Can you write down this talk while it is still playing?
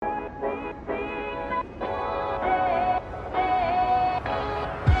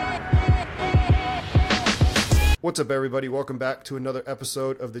What's up, everybody? Welcome back to another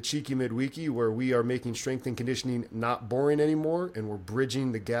episode of the Cheeky Midweeky, where we are making strength and conditioning not boring anymore, and we're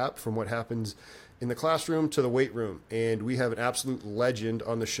bridging the gap from what happens in the classroom to the weight room. And we have an absolute legend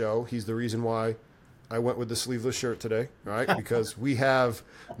on the show. He's the reason why I went with the sleeveless shirt today, right? Because we have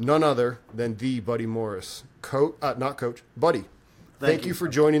none other than the Buddy Morris. Not coach, Buddy. Thank you for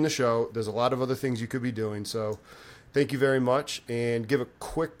joining the show. There's a lot of other things you could be doing, so thank you very much. And give a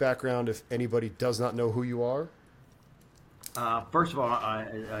quick background if anybody does not know who you are. First of all,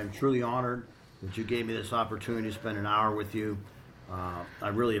 I'm truly honored that you gave me this opportunity to spend an hour with you. I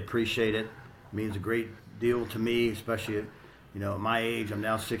really appreciate it. It means a great deal to me, especially at my age. I'm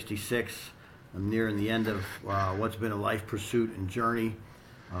now 66. I'm nearing the end of what's been a life pursuit and journey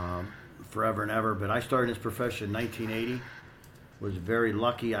forever and ever. But I started this profession in 1980. Was very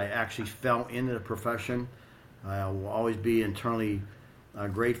lucky. I actually fell into the profession. I will always be internally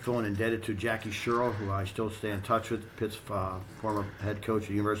grateful and indebted to Jackie Sherrill, who I still stay in touch with, former head coach at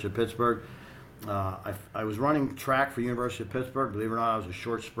the University of Pittsburgh. I was running track for University of Pittsburgh. Believe it or not, I was a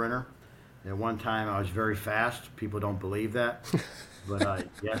short sprinter. At one time, I was very fast. People don't believe that. But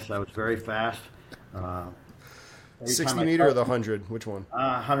yes, I was very fast. 60 meter or the 100? Which one?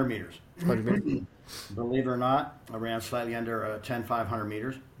 100 meters. 100 meter. Believe it or not, I ran slightly under 10, 500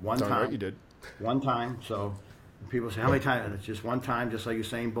 meters. One time. Right, you did. One time. So people say, how many times? And it's just one time, just like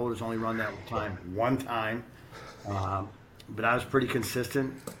Usain Bolt has only run that time one time. But I was pretty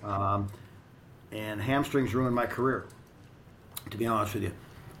consistent. And hamstrings ruined my career, to be honest with you.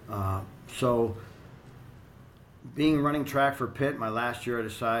 So running track for Pitt, my last year I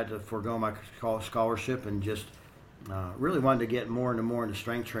decided to forego my scholarship and just really wanted to get more and more into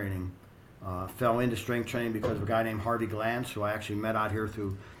strength training. Fell into strength training because of a guy named Harvey Glantz, who I actually met out here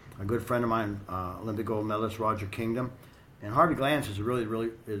through a good friend of mine, Olympic gold medalist Roger Kingdom. And Harvey Glantz is really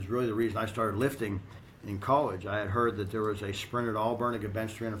the reason I started lifting in college. I had heard that there was a sprinter at Auburn that could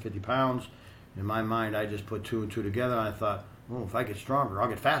bench 350 pounds. In my mind, I just put two and two together, and I thought, well, if I get stronger, I'll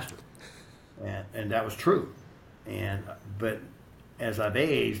get faster. And that was true. But as I've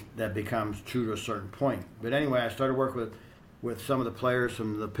aged, that becomes true to a certain point. But anyway, I started working with some of the players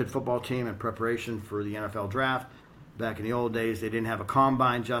from the Pitt football team in preparation for the NFL draft. Back in the old days, they didn't have a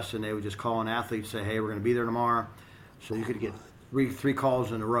combine, Justin. They would just call an athlete, say, hey, we're going to be there tomorrow. So you could get three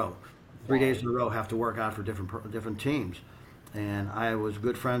calls in a row. 3 days in a row, have to work out for different teams. And I was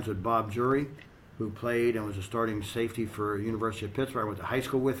good friends with Bob Jury, who played and was a starting safety for University of Pittsburgh. I went to high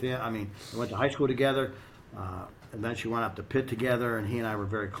school with him. We went to high school together. Eventually went up to Pitt together, and he and I were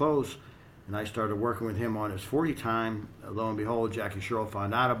very close. And I started working with him on his 40 time. Lo and behold, Jackie Sherrill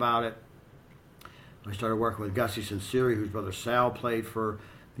found out about it. I started working with Gussie Sinceri, whose brother Sal played for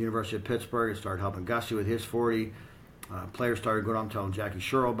the University of Pittsburgh. I started helping Gussie with his 40. Players started going on telling Jackie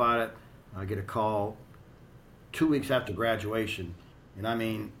Sherrill about it. I get a call 2 weeks after graduation. And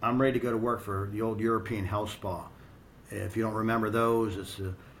I'm ready to go to work for the old European Health Spa. If you don't remember those,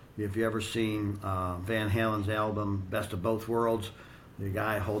 if you ever seen Van Halen's album, Best of Both Worlds, the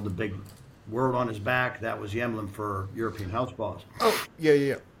guy holding the big world on his back, that was the emblem for European Health Spas. Oh,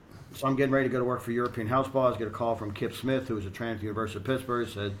 yeah. So I'm getting ready to go to work for European Health Spas, get a call from Kip Smith, who was a trainer at the University of Pittsburgh,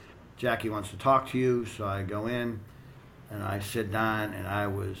 said, Jackie wants to talk to you. So I go in, and I sit down, and I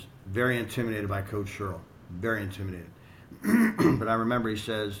was very intimidated by Coach Sherrill, very intimidated. But I remember he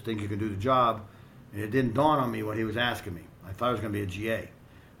says, think you can do the job, and it didn't dawn on me what he was asking me. I thought it was going to be a GA.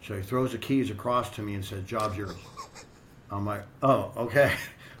 So he throws the keys across to me and says, job's yours. I'm like, oh, okay.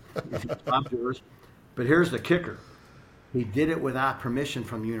 Job's yours. But here's the kicker. He did it without permission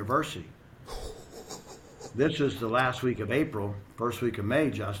from the university. This is the last week of April, first week of May,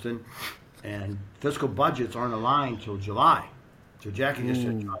 Justin, and fiscal budgets aren't aligned till July. So Jackie just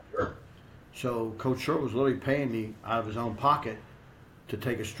said, job's yours. So Coach Sherrill was literally paying me out of his own pocket to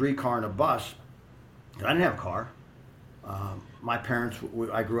take a streetcar and a bus. I didn't have a car. My parents,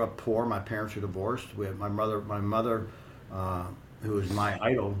 I grew up poor. My parents were divorced. We had my mother, who is my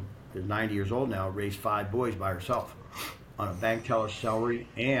idol, is 90 years old now, raised 5 boys by herself on a bank teller's salary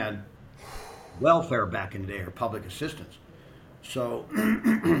and welfare back in the day, or public assistance. So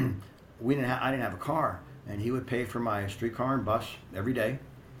I didn't have a car, and he would pay for my streetcar and bus every day,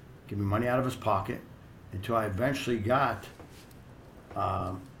 give me money out of his pocket, until I eventually got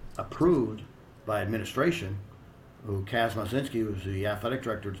approved by administration, who Kaz Mazinski was the athletic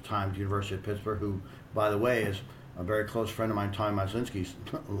director at the time at the University of Pittsburgh, who, by the way, is a very close friend of mine, Tom Mazinski's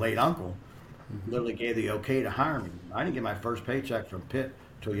late uncle, literally gave the okay to hire me. I didn't get my first paycheck from Pitt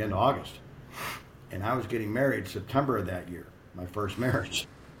till the end of August. And I was getting married September of that year, my first marriage.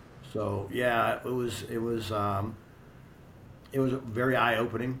 So yeah, it was very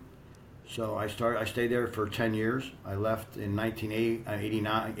eye-opening. So I stayed there for 10 years. I left in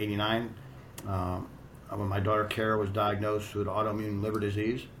 1989. When my daughter Kara was diagnosed with autoimmune liver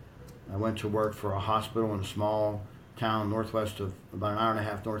disease. I went to work for a hospital in a small town northwest of, about an hour and a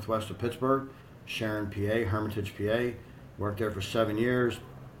half northwest of Pittsburgh, Sharon, PA, Hermitage, PA. Worked there for 7 years,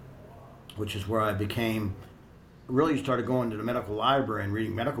 which is where I really started going to the medical library and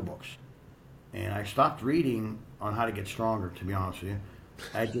reading medical books. And I stopped reading on how to get stronger, to be honest with you.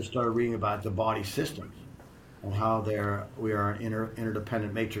 I just started reading about the body systems and how we are an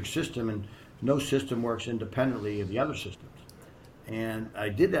interdependent matrix system, and no system works independently of the other systems. And I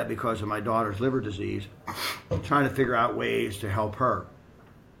did that because of my daughter's liver disease, trying to figure out ways to help her.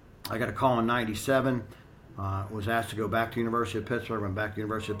 I got a call in 97, was asked to go back to University of Pittsburgh, went back to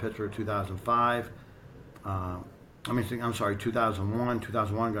University of Pittsburgh in 2005. 2001.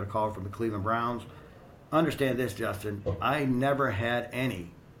 2001, got a call from the Cleveland Browns. Understand this, Justin, I never had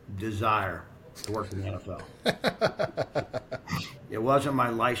any desire to work in the NFL. It wasn't my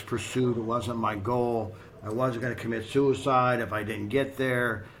life's pursuit. It wasn't my goal. I wasn't going to commit suicide if I didn't get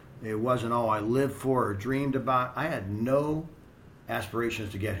there. It wasn't all I lived for or dreamed about. I had no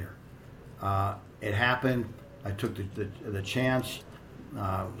aspirations to get here. It happened. I took the chance,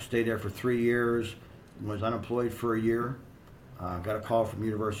 stayed there for 3 years, was unemployed for a year. Got a call from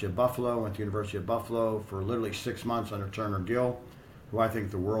University of Buffalo, went to University of Buffalo for literally 6 months under Turner Gill, who I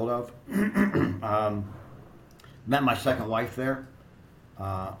think the world of. Met my second wife there.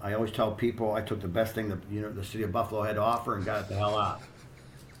 I always tell people I took the best thing the city of Buffalo had to offer and got it the hell out.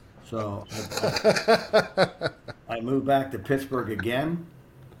 So I moved back to Pittsburgh again.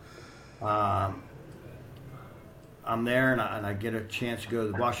 I'm there and I get a chance to go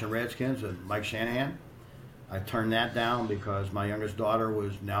to the Washington Redskins with Mike Shanahan. I turned that down because my youngest daughter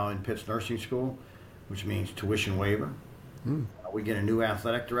was now in Pitt's nursing school, which means tuition waiver. We get a new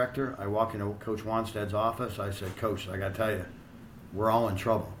athletic director. I walk into Coach Wanstead's office. I said, Coach, I got to tell you, we're all in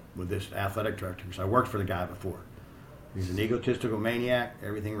trouble with this athletic director because I worked for the guy before. He's an egotistical maniac.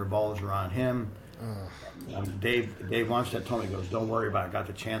 Everything revolves around him. Dave Wanstead told me, he goes, don't worry about it. I got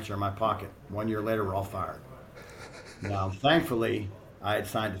the chancellor in my pocket. 1 year later, we're all fired. Now, thankfully, I had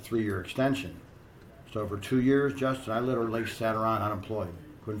signed a 3-year extension. So for 2 years, Justin, I literally sat around unemployed.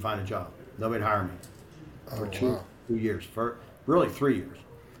 Couldn't find a job. Nobody hired me for two years. For really 3 years.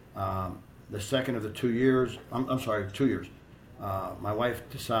 The second of the 2 years, 2 years, my wife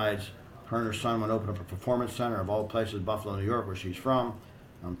decides her and her son want to open up a performance center of all places, Buffalo, New York, where she's from.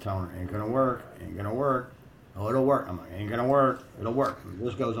 I'm telling her, ain't gonna work, ain't gonna work. Oh, it'll work. I'm like, ain't gonna work, it'll work. And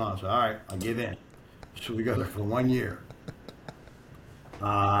this goes on. So, all right, I give in. So we go there for 1 year.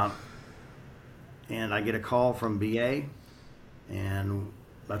 And I get a call from BA, and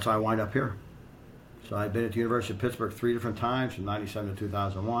that's how I wind up here. So I've been at the University of Pittsburgh 3 different times, from 97 to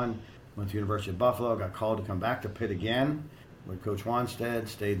 2001. Went to the University of Buffalo, got called to come back to Pitt again with Coach Wanstead,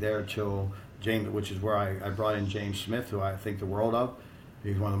 stayed there till James, which is where I brought in James Smith, who I think the world of.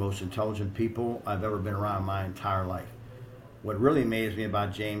 He's one of the most intelligent people I've ever been around my entire life. What really amazed me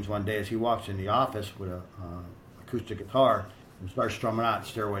about James one day is he walks in the office with a acoustic guitar and starts strumming out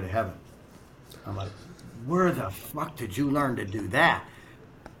Stairway to Heaven. I'm like, where the fuck did you learn to do that?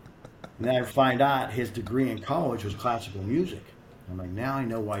 And then I find out his degree in college was classical music. I'm like, now I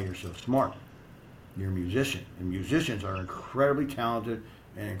know why you're so smart. You're a musician. And musicians are incredibly talented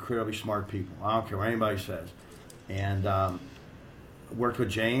and incredibly smart people. I don't care what anybody says. And worked with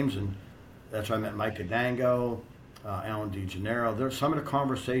James, and that's where I met Mike Cadango, Alan DeGennaro. There's some of the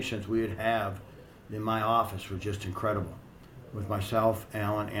conversations we would have in my office were just incredible. With myself,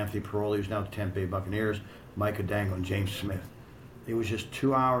 Alan, Anthony Paroli, who's now at the Tampa Bay Buccaneers, Mike Cadango, and James Smith. It was just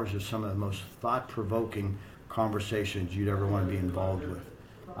 2 hours of some of the most thought-provoking conversations you'd ever want to be involved with.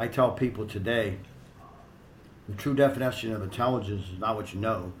 I tell people today, the true definition of intelligence is not what you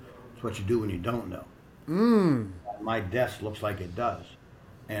know, it's what you do when you don't know. My desk looks like it does.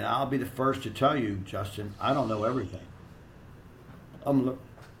 And I'll be the first to tell you, Justin, I don't know everything. I'm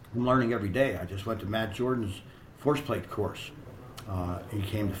learning every day. I just went to Matt Jordan's force plate course. He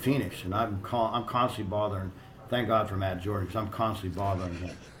came to Phoenix, and I'm constantly bothering. Thank God for Matt Jordan, because I'm constantly bothering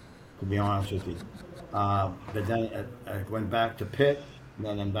him, to be honest with you. But then I went back to Pitt,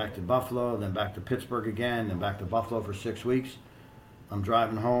 and then back to Buffalo, then back to Pittsburgh again, then back to Buffalo for 6 weeks. I'm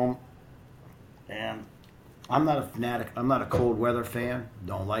driving home, and I'm not a fanatic. I'm not a cold weather fan.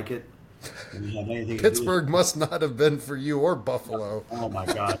 Don't like it. Pittsburgh must not have been for you or Buffalo. Oh, my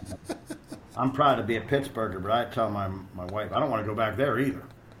God. I'm proud to be a Pittsburgher, but I tell my wife, I don't want to go back there either.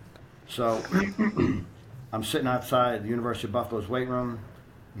 So I'm sitting outside the University of Buffalo's weight room,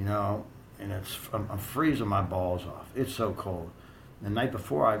 and I'm freezing my balls off. It's so cold. The night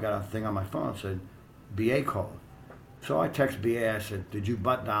before, I got a thing on my phone that said, BA called. So I text BA, I said, did you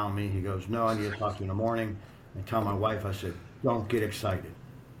butt dial me? He goes, no, I need to talk to you in the morning. And tell my wife, I said, don't get excited.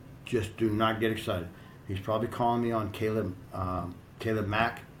 Just do not get excited. He's probably calling me on Khalil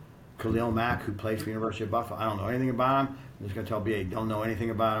Mack, who plays for the University of Buffalo. I don't know anything about him. I'm just going to tell BA, don't know anything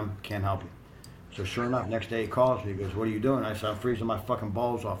about him, can't help you. So sure enough, next day he calls me. He goes, what are you doing? I said, I'm freezing my fucking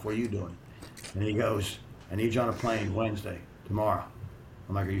balls off. What are you doing? And he goes, I need you on a plane Wednesday, tomorrow.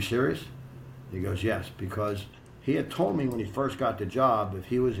 I'm like, are you serious? He goes, yes, because he had told me when he first got the job, if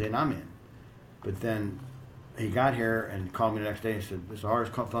he was in, I'm in. But then he got here and called me the next day and said, it's the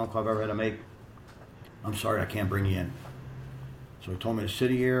hardest phone call I've ever had to make. I'm sorry, I can't bring you in. So he told me to sit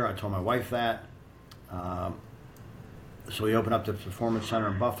here. I told my wife that. So he opened up the Performance Center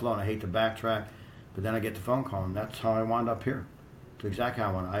in Buffalo, and I hate to backtrack, but then I get the phone call, and that's how I wound up here. That's exactly how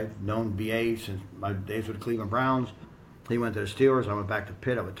I wound up. I've known BA since my days with the Cleveland Browns. He went to the Steelers. I went back to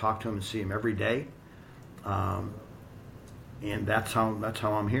Pitt. I would talk to him and see him every day. And that's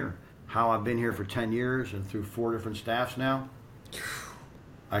how I'm here. How I've been here for 10 years and through 4 different staffs now,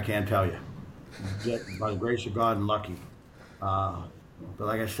 I can't tell you. By the grace of God and lucky. But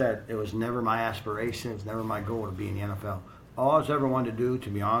like I said, it was never my aspiration. It was never my goal to be in the NFL. All I was ever wanted to do, to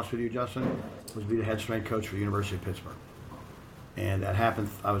be honest with you, Justin, was be the head strength coach for the University of Pittsburgh. And that happened.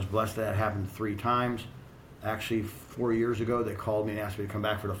 I was blessed that happened 3 times. Actually, 4 years ago, they called me and asked me to come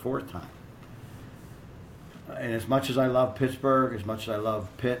back for the 4th time. And as much as I love Pittsburgh, as much as I love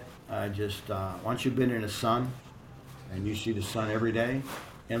Pitt, I just, once you've been in the sun, and you see the sun every day,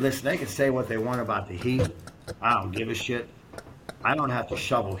 and listen, they can say what they want about the heat. I don't give a shit. I don't have to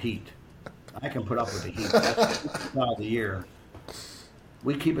shovel heat. I can put up with the heat. That's of the year.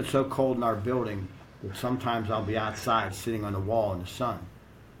 We keep it so cold in our building that sometimes I'll be outside sitting on the wall in the sun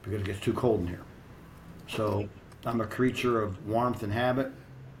because it gets too cold in here. So I'm a creature of warmth and habit,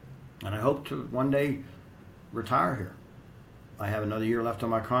 and I hope to one day retire here. I have another year left on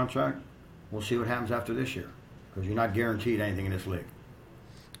my contract. We'll see what happens after this year because you're not guaranteed anything in this league.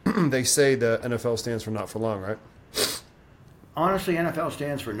 They say the NFL stands for not for long, right? Honestly, NFL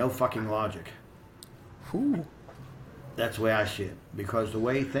stands for no fucking logic. Ooh. That's the way I see it. Because the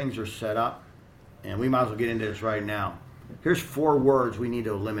way things are set up, and we might as well get into this right now. Here's 4 words we need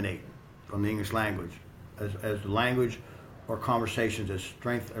to eliminate from the English language as the language or conversations as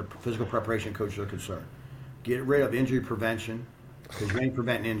strength or physical preparation coaches are concerned. Get rid of injury prevention because you ain't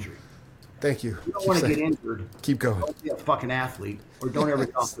preventing injury. Thank you. You don't want to get injured. Keep going. Don't be a fucking athlete or don't ever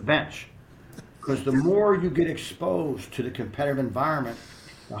get off the bench. Because the more you get exposed to the competitive environment,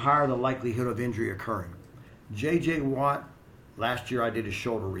 the higher the likelihood of injury occurring. J.J. Watt, last year I did his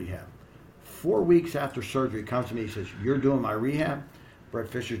shoulder rehab. 4 weeks after surgery, he comes to me, he says, you're doing my rehab, Brett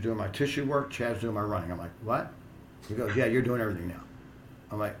Fisher's doing my tissue work, Chad's doing my running. I'm like, what? He goes, yeah, you're doing everything now.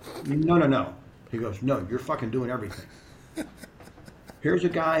 I'm like, no. He goes, no, you're fucking doing everything. Here's a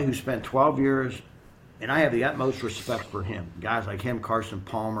guy who spent 12 years, and I have the utmost respect for him. Guys like him, Carson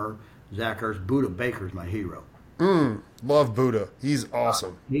Palmer, Zach Ertz, Buda Baker's my hero. Love Buddha. He's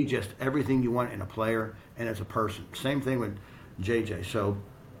awesome. He's just everything you want in a player and as a person. Same thing with JJ. So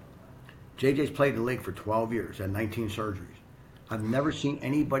JJ's played in the league for 12 years, had 19 surgeries. I've never seen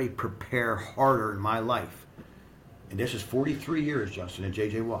anybody prepare harder in my life. And this is 43 years, Justin, and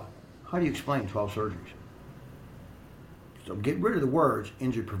JJ Watt. How do you explain 12 surgeries? So get rid of the words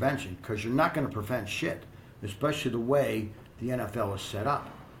injury prevention because you're not going to prevent shit, especially the way the NFL is set up.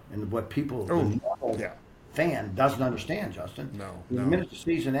 And what people, the normal fan doesn't understand, Justin. No. The minute the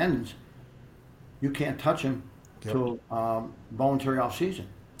season ends, you can't touch them till voluntary off season.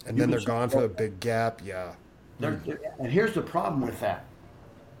 And then they're gone for a big gap. Yeah. And here's the problem with that.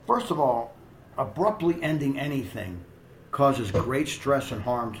 First of all, abruptly ending anything causes great stress and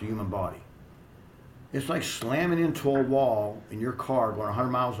harm to the human body. It's like slamming into a wall in your car going 100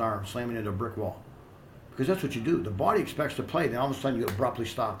 miles an hour and slamming into a brick wall. Because that's what you do. The body expects to play, then all of a sudden you abruptly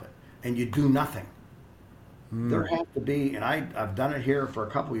stop it. And you do nothing. There has to be, and I've done it here for a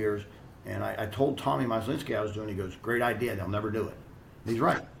couple years, and I told Tommy Maslinski I was doing, he goes, great idea, they'll never do it. And he's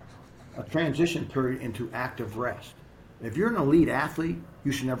right. A transition period into active rest. If you're an elite athlete,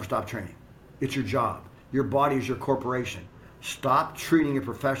 you should never stop training. It's your job. Your body is your corporation. Stop treating your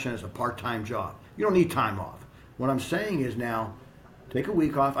profession as a part-time job. You don't need time off. What I'm saying is now, take a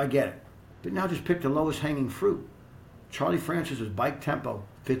week off, I get it. But now just pick the lowest hanging fruit. Charlie Francis's bike tempo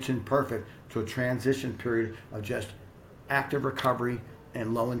fits in perfect to a transition period of just active recovery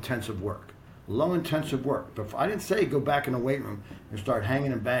and low intensive work. Low intensive work. But I didn't say go back in the weight room and start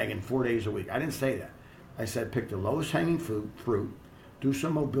hanging and bagging 4 days a week. I didn't say that. I said pick the lowest hanging fruit, Do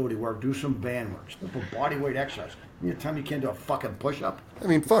some mobility work. Do some band work. Simple body weight exercise. You tell me you can't do a fucking push-up? I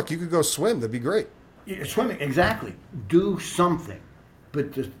mean, fuck, you could go swim. That'd be great. Yeah, swimming, exactly. Do something.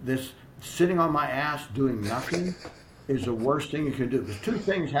 But this sitting on my ass doing nothing is the worst thing you can do. Because two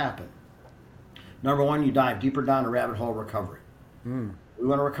things happen. Number one, you dive deeper down the rabbit hole of recovery. We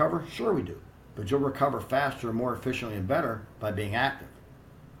want to recover? Sure we do. But you'll recover faster, more efficiently, and better by being active.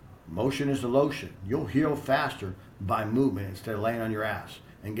 Motion is the lotion. You'll heal faster by movement instead of laying on your ass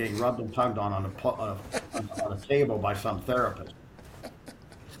and getting rubbed and tugged on a table by some therapist.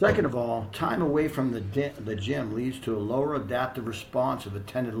 Second of all, time away from the gym leads to a lower adaptive response of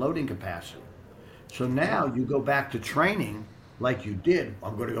attended loading capacity. So now you go back to training like you did.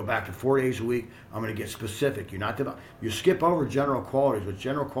 I'm going to go back to 4 days a week. I'm going to get specific. You skip over general qualities, which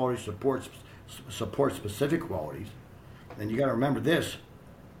general qualities support specific qualities. And you got to remember this.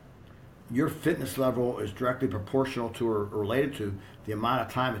 Your fitness level is directly proportional to or related to the amount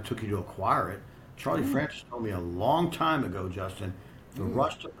of time it took you to acquire it. Charlie Francis told me a long time ago, Justin, the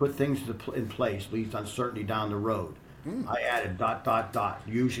rush to put things in place leads to uncertainty down the road. I added ...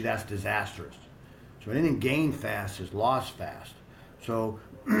 Usually that's disastrous. So anything gained fast is lost fast. So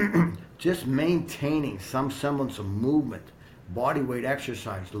just maintaining some semblance of movement, body weight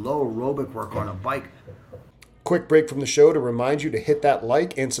exercise, low aerobic work on a bike. Quick break from the show to remind you to hit that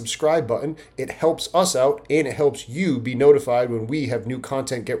like and subscribe button. It helps us out and it helps you be notified when we have new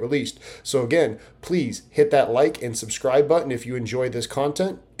content get released. So again, please hit that like and subscribe button if you enjoy this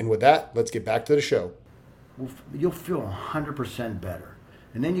content. And with that, let's get back to the show. You'll feel 100% better.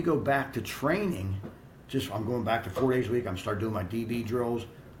 And then you go back to training. I'm going back to 4 days a week. I'm start doing my DB drills.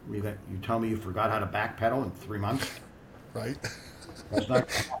 You tell me you forgot how to backpedal in 3 months. Right. That's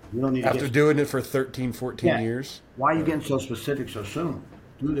not, you don't need After doing it for 13, 14 years. Why are you getting so specific so soon?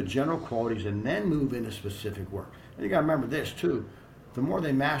 Do the general qualities and then move into specific work. And you got to remember this too. The more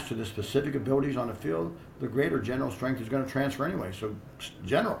they master the specific abilities on the field, the greater general strength is going to transfer anyway. So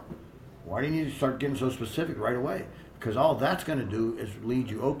general. Why do you need to start getting so specific right away? Because all that's going to do is lead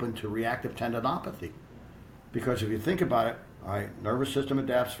you open to reactive tendinopathy. Because if you think about it, all right, nervous system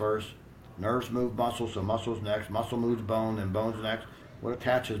adapts first. Nerves move muscles, so muscles next. Muscle moves bone, and bone's next. What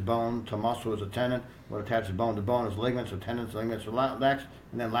attaches bone to muscle is a tendon. What attaches bone to bone is ligaments, so tendons, ligaments are next.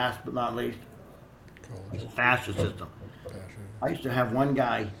 And then last but not least, it's the fascia system. I used to have one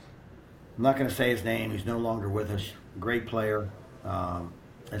guy, I'm not going to say his name, he's no longer with us, great player,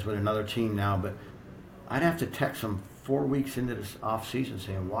 he's with another team now, but I'd have to text him 4 weeks into this off season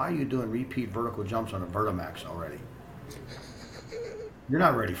saying, why are you doing repeat vertical jumps on a Vertimax already? You're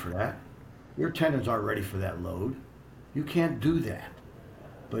not ready for that. Your tendons aren't ready for that load. You can't do that.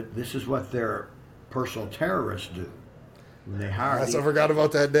 But this is what their personal terrorists do. When they hire I forgot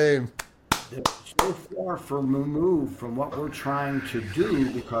about that name. They're so far removed from what we're trying to do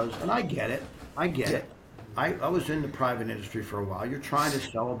because, and I get it. I was in the private industry for a while. You're trying to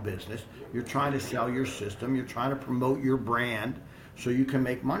sell a business. You're trying to sell your system. You're trying to promote your brand so you can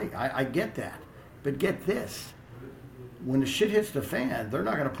make money. I get that. But get this. When the shit hits the fan, they're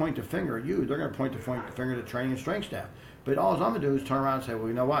not going to point the finger at you. They're going to point the finger at the training and strength staff. But all I'm going to do is turn around and say, well,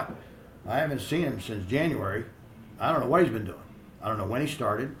 you know what? I haven't seen him since January. I don't know what he's been doing. I don't know when he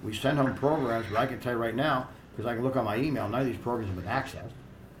started. We send home programs, but I can tell you right now, because I can look on my email, none of these programs have been accessed.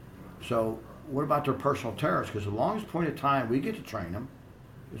 So what about their personal terrorists? Because the longest point of time we get to train them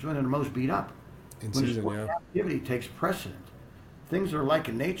is when they're the most beat up. In when season, yeah. Activity takes precedent. Things that are like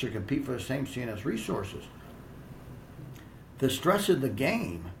in nature compete for the same CNS resources. The stress of the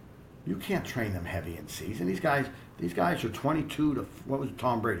game, you can't train them heavy in season. These guys are 22 to, what was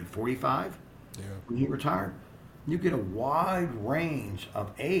Tom Brady, 45? Yeah. When he retired? You get a wide range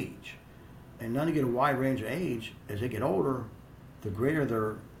of age. And none of you get a wide range of age, as they get older, the greater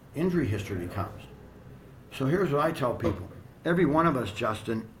their injury history becomes. So here's what I tell people. Every one of us,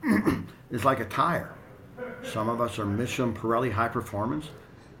 Justin, is like a tire. Some of us are Michelin Pirelli high performance.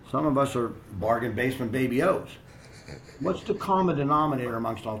 Some of us are bargain basement baby O's. What's the common denominator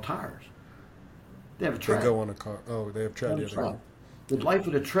amongst all tires? They have a tread. They go on a car. Oh, they have tread. The life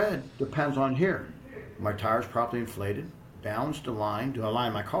of the tread depends on here. My tire's properly inflated, balanced, aligned. Do I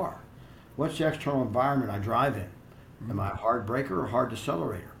align my car? What's the external environment I drive in? Am I a hard braker or hard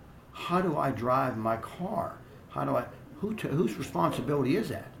decelerator? How do I drive my car? Whose responsibility is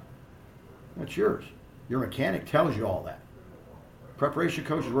that? That's yours. Your mechanic tells you all that. Preparation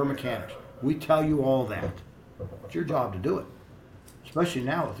coaches, we're mechanics. We tell you all that. It's your job to do it. Especially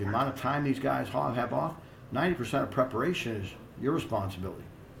now with the amount of time these guys have off, 90% of preparation is your responsibility,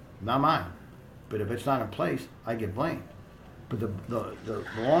 not mine. But if it's not in place, I get blamed. But the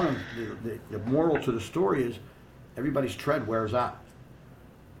moral to the story is everybody's tread wears out.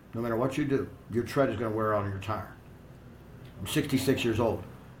 No matter what you do, your tread is going to wear out on your tire. I'm 66 years old.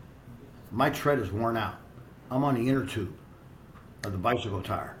 My tread is worn out. I'm on the inner tube of the bicycle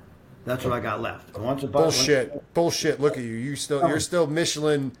tire. That's what I got left. Bullshit. Look at you. You're still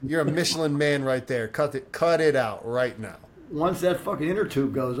Michelin. You're a Michelin man right there. Cut it out right now. Once that fucking inner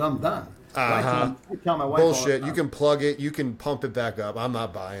tube goes, I'm done. I tell my wife bullshit. You can plug it. You can pump it back up. I'm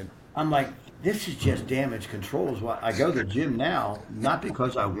not buying. I'm like, this is just damage control. Is what I go to the gym now, not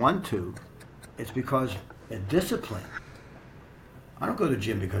because I want to. It's because of discipline. I don't go to the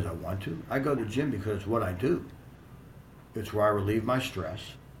gym because I want to. I go to the gym because it's what I do. It's where I relieve my stress.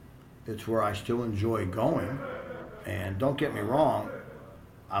 It's where I still enjoy going. And don't get me wrong,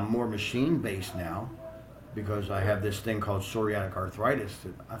 I'm more machine-based now because I have this thing called psoriatic arthritis.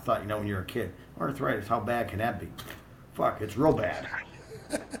 That I thought, when you're a kid, arthritis, how bad can that be? Fuck, it's real bad.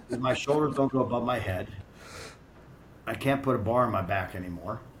 My shoulders don't go above my head. I can't put a bar on my back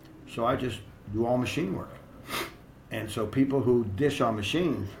anymore. So I just do all machine work. And so people who dish on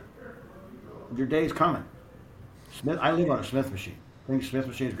machines, your day's coming. I live on a Smith machine. I think Smith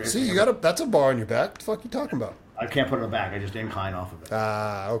machine is great. See, that's a bar on your back. What the fuck are you talking about? I can't put it on the back. I just incline off of it.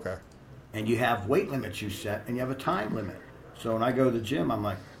 Okay. And you have weight limits you set, and you have a time limit. So when I go to the gym, I'm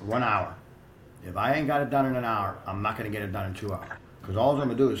like, 1 hour. If I ain't got it done in an hour, I'm not going to get it done in 2 hours. Because all I'm going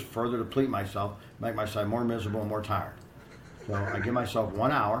to do is further deplete myself, make myself more miserable and more tired. So I give myself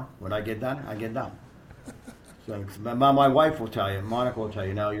 1 hour. When I get done, I get done. So my wife will tell you, Monica will tell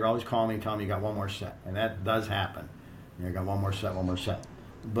you, you're always calling me, telling me you got one more set. And that does happen. You got one more set.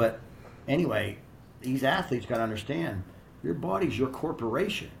 But anyway, these athletes got to understand, your body's your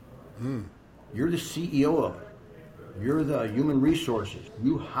corporation. You're the CEO of it. You're the human resources.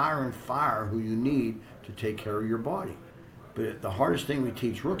 You hire and fire who you need to take care of your body. But the hardest thing we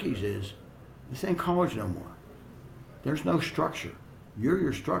teach rookies is, this ain't college no more. There's no structure. You're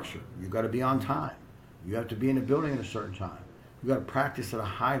your structure. You got to be on time. You have to be in the building at a certain time. You got to practice at a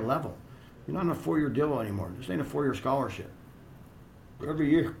high level. You're not on a 4-year deal anymore. This ain't a 4-year scholarship.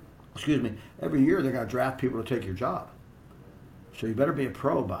 Every year they're going to draft people to take your job. So you better be a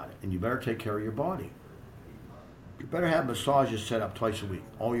pro about it, and you better take care of your body. You better have massages set up twice a week,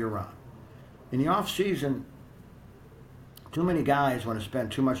 all year round. In the off season, too many guys want to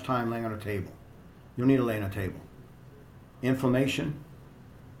spend too much time laying on a table. You don't need to lay on a table. Inflammation,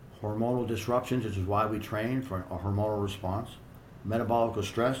 hormonal disruptions, which is why we train for a hormonal response, metabolic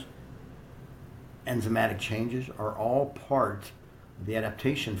stress, enzymatic changes are all part of the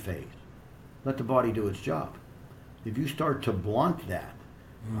adaptation phase. Let the body do its job. If you start to blunt that,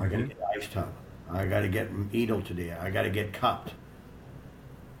 I got to get ice tub, I got to get Edel today, I got to get cupped.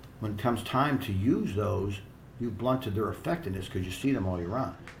 When it comes time to use those, you've blunted their effectiveness because you see them all year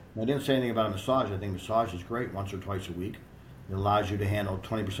round. Now, I didn't say anything about a massage. I think massage is great once or twice a week. It allows you to handle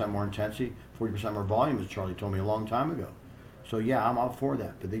 20% more intensity, 40% more volume, as Charlie told me a long time ago. So yeah, I'm all for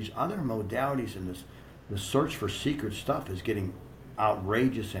that. But these other modalities and the search for secret stuff is getting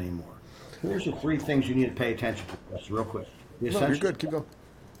outrageous anymore. Here's the 3 things you need to pay attention to. That's real quick. You're good. Keep going.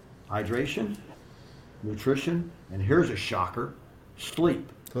 Hydration, nutrition, and here's a shocker: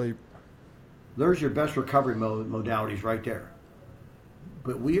 sleep. There's your best recovery modalities right there.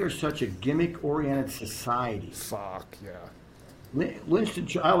 But we are such a gimmick-oriented society. Fuck yeah. I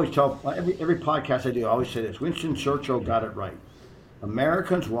always tell every podcast I do, I always say this: Winston Churchill got it right.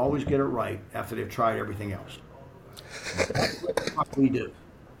 Americans will always get it right after they've tried everything else. That's what the fuck we do.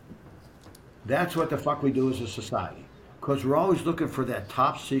 That's what the fuck we do as a society. Because we're always looking for that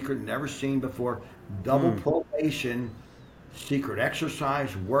top secret, never seen before, double probation, secret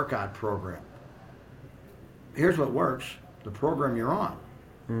exercise workout program. Here's what works: the program you're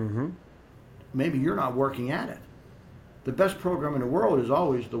on. Maybe you're not working at it. The best program in the world is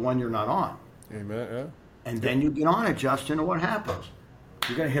always the one you're not on. Amen. Yeah. And then you get on it, Justin, and what happens?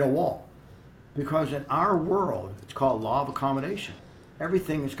 You're going to hit a wall. Because in our world, it's called law of accommodation.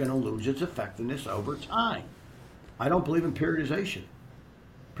 Everything is going to lose its effectiveness over time. I don't believe in periodization.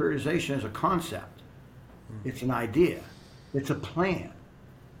 Periodization is a concept. It's an idea. It's a plan.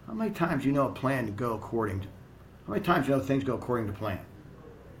 How many times do you know a plan to go according to? How many times do you know things go according to plan?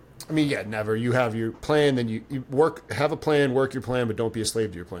 I mean, yeah, never. You have your plan, then you have a plan, work your plan, but don't be a slave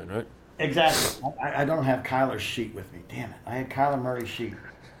to your plan, right? Exactly. I don't have Kyler's sheet with me. Damn it. I had Kyler Murray's sheet.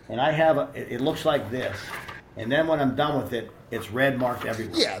 And I have it looks like this. And then when I'm done with it, it's red marked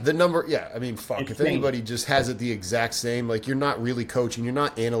everywhere. Yeah, the number, I mean, fuck. If anybody just has it the exact same, like, you're not really coaching, you're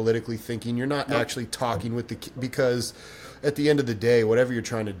not analytically thinking, you're not actually talking with the kid, because at the end of the day, whatever you're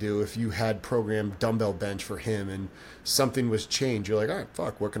trying to do, if you had programmed dumbbell bench for him and something was changed, you're like, all right,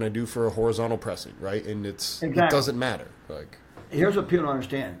 fuck, what can I do for a horizontal pressing, right? And it doesn't matter. Like, here's what people don't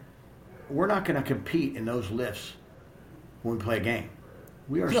understand. We're not going to compete in those lifts when we play a game.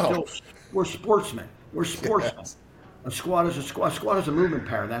 We are we're sportsmen. We're sportsmen. Yes. A squat is a squat. A squat is a movement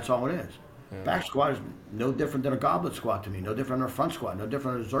pattern. That's all it is. Yeah. Back squat is no different than a goblet squat to me. No different than a front squat. No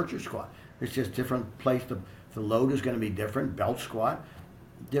different than a Zercher squat. It's just different place. The load is going to be different. Belt squat,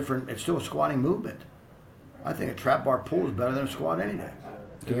 different. It's still a squatting movement. I think a trap bar pull is better than a squat any day,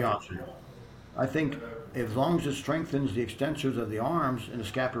 to be honest with you. I think as long as it strengthens the extensors of the arms in the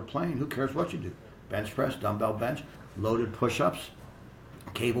scapular plane, who cares what you do? Bench press, dumbbell bench, loaded push-ups,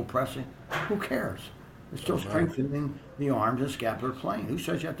 cable pressing. Who cares? It's still strengthening the arms and scapular plane. Who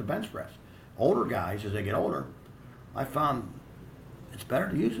says you have to bench press? Older guys, as they get older, I found it's better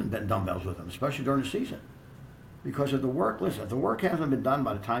to use dumbbells with them, especially during the season. Because if the work, listen, if the work hasn't been done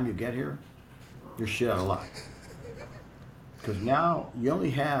by the time you get here, you're shit out of luck. Because now you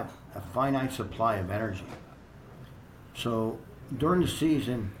only have a finite supply of energy. So during the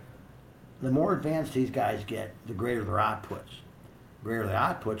season, the more advanced these guys get, the greater their outputs. Greater the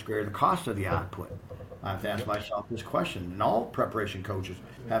outputs, greater the cost of the output. I have to ask myself this question, and all preparation coaches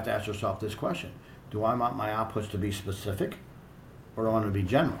have to ask themselves this question. Do I want my outputs to be specific, or do I want them to be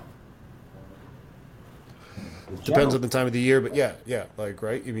general? Depends on the time of the year, but yeah, like,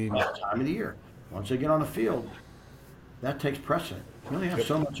 right? You mean... time of the year. Once they get on the field, that takes precedent. You only have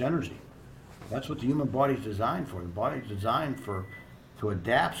so much energy. That's what the human body's designed for. The body's designed to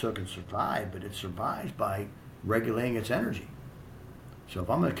adapt so it can survive, but it survives by regulating its energy. So if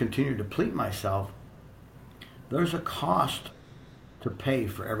I'm going to continue to deplete myself, there's a cost to pay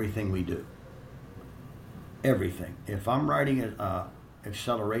for everything we do. Everything. If I'm writing an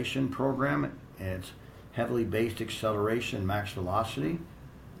acceleration program, and it's heavily based acceleration, max velocity,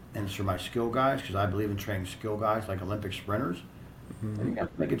 and it's for my skill guys, because I believe in training skill guys like Olympic sprinters, then you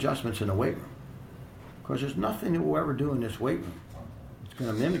have to make adjustments in the weight room. Because there's nothing that we'll ever do in this weight room. It's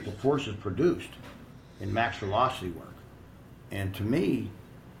going to mimic the forces produced in max velocity work. And to me,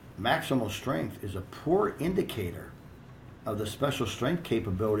 maximal strength is a poor indicator of the special strength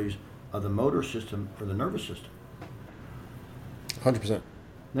capabilities of the motor system or the nervous system. 100%.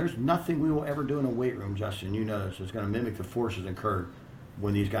 There's nothing we will ever do in a weight room, Justin, you know this, that's going to mimic the forces incurred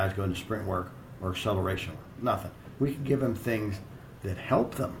when these guys go into sprint work or acceleration work. Nothing. We can give them things that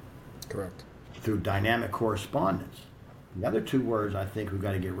help them. Correct. Through dynamic correspondence. The other two words I think we've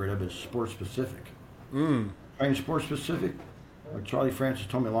got to get rid of is sport-specific. Training sport-specific, like Charlie Francis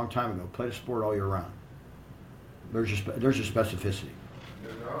told me a long time ago, play the sport all year round. There's your specificity.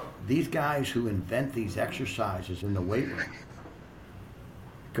 These guys who invent these exercises in the weight room,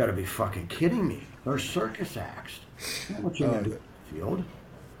 got to be fucking kidding me. They're circus acts. That's not what you're going to do in the field.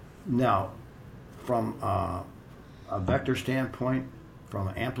 Now, from a vector standpoint, from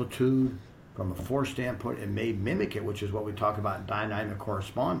an amplitude, from a force standpoint, it may mimic it, which is what we talk about in dynamic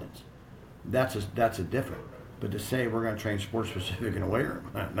correspondence. That's a different. But to say we're going to train sport specific in a weight room,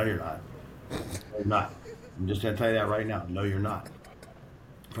 no, you're not. You're not. I'm just going to tell you that right now. No, you're not.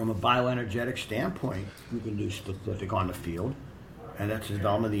 From a bioenergetic standpoint, you can do specific on the field, and that's the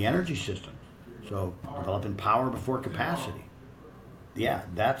development of the energy system. So developing power before capacity. Yeah,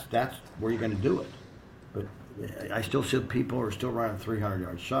 that's where you're going to do it. But I still see people who are still running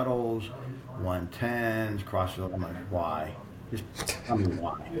 300-yard shuttles, 110s, CrossFit. I'm like, why? Just tell me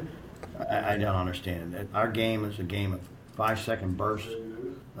why. I don't understand it. Our game is a game of 5-second bursts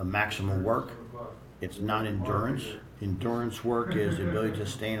of maximum work. It's not endurance. Endurance work is the ability to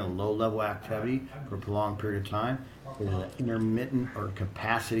sustain a low-level activity for a prolonged period of time. It is an intermittent or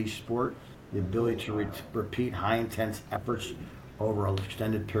capacity sport, the ability to repeat high-intense efforts over an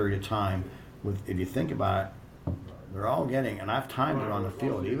extended period of time. If you think about it, they're all getting, and I've timed it on the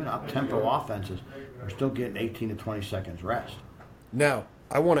field, even up-tempo offenses are still getting 18 to 20 seconds rest. Now,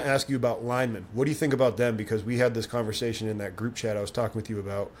 I want to ask you about linemen. What do you think about them? Because we had this conversation in that group chat I was talking with you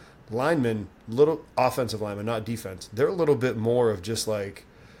about. Linemen, little offensive linemen, not defense, they're a little bit more of just like,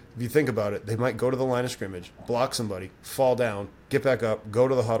 if you think about it, they might go to the line of scrimmage, block somebody, fall down, get back up, go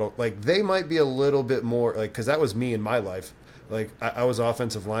to the huddle. Like, they might be a little bit more, like, because that was me in my life. Like, I was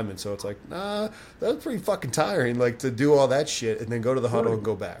offensive lineman, so it's like, nah, that's pretty fucking tiring, like, to do all that shit and then go to the huddle and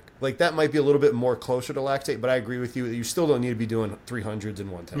go back. Like, that might be a little bit more closer to lactate, but I agree with you that you still don't need to be doing 300s and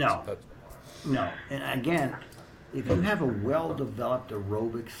 110s. No. And again, if you have a well-developed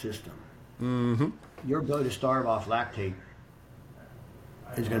aerobic system, your ability to starve off lactate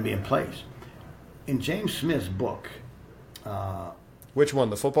is going to be in place. In James Smith's book... which one,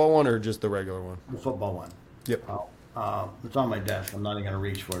 the football one or just the regular one? The football one. Yep. It's on my desk. I'm not even going to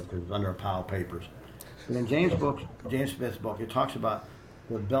reach for it because it's under a pile of papers. But in James Smith's book, it talks about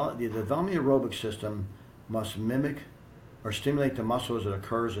the development aerobic system must mimic or stimulate the muscle as it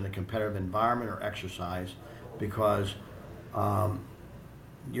occurs in a competitive environment or exercise, because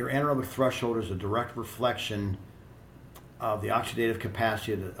your anaerobic threshold is a direct reflection of the oxidative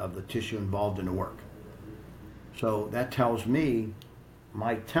capacity of the tissue involved in the work. So that tells me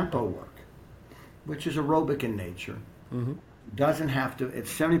my tempo work, which is aerobic in nature, doesn't have to,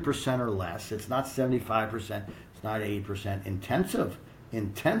 it's 70% or less. It's not 75%, it's not 80%.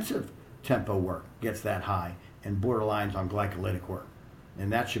 Intensive tempo work gets that high and borderlines on glycolytic work.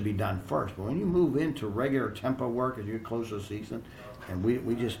 And that should be done first. But when you move into regular tempo work as you get closer to the season, and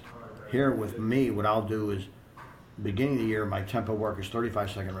we just, here with me, what I'll do is, beginning of the year, my tempo work is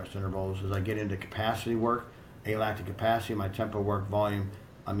 35-second rest intervals. As I get into capacity work, alactic capacity, my tempo work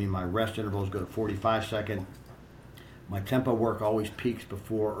my rest intervals go to 45-second. My tempo work always peaks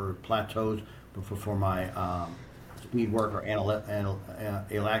before, or plateaus before my speed work or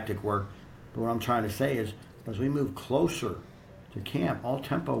alactic work. But what I'm trying to say is, as we move closer to camp, all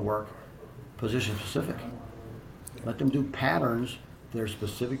tempo work, position specific. Let them do patterns that are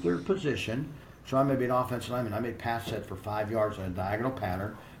specific to their position. So I may be an offensive lineman. I may pass set for 5 yards on a diagonal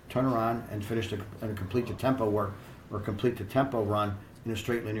pattern, turn around and complete the tempo work or complete the tempo run in a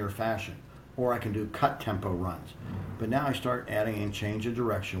straight linear fashion. Or I can do cut tempo runs. But now I start adding in change of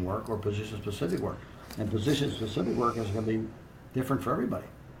direction work or position specific work. And position specific work is going to be different for everybody.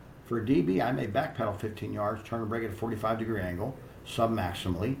 For a DB, I may backpedal 15 yards, turn and break at a 45-degree angle,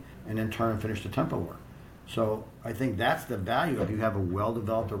 sub-maximally, and then turn and finish the tempo work. So I think that's the value if you have a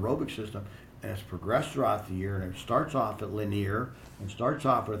well-developed aerobic system and it's progressed throughout the year, and it starts off at linear and starts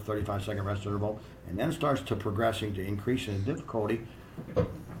off with a 35-second rest interval and then starts to progressing to increasing in difficulty,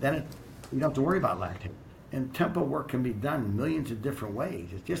 then you don't have to worry about lactate. And tempo work can be done millions of different ways.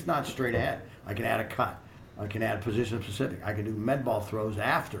 It's just not straight ahead. I can add a cut. I can add position specific. I can do med ball throws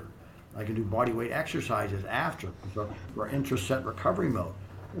after. I can do body weight exercises after for intra-set recovery mode.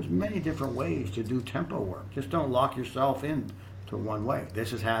 There's many different ways to do tempo work. Just don't lock yourself in to one way.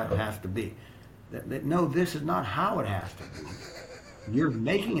 This is how it has to be. No, this is not how it has to be. You're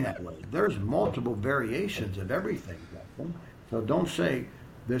making it that way. There's multiple variations of everything. So don't say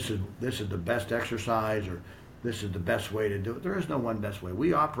this is the best exercise or this is the best way to do it. There is no one best way.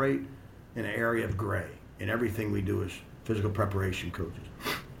 We operate in an area of gray in everything we do as physical preparation coaches.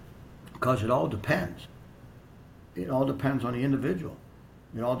 Because it all depends. It all depends on the individual.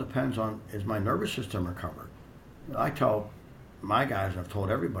 It all depends on, is my nervous system recovered? I tell my guys, I've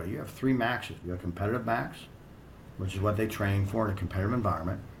told everybody, you have 3 maxes. You have competitive max, which is what they train for in a competitive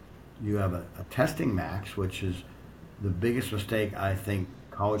environment. You have a testing max, which is the biggest mistake I think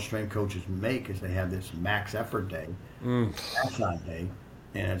college strength coaches make, is they have this max effort day, max out day,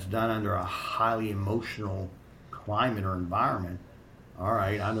 and it's done under a highly emotional climate or environment. All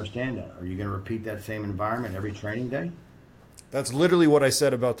right, I understand that. Are you going to repeat that same environment every training day? That's literally what I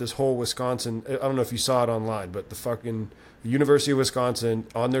said about this whole Wisconsin. I don't know if you saw it online, but the University of Wisconsin,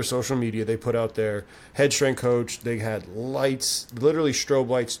 on their social media, they put out their head strength coach. They had lights, literally strobe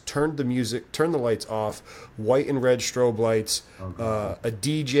lights, turned the lights off, white and red strobe lights, a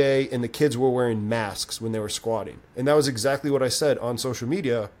DJ, and the kids were wearing masks when they were squatting. And that was exactly what I said on social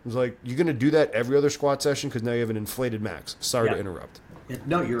media. It was like, you're going to do that every other squat session because now you have an inflated max. Sorry to interrupt.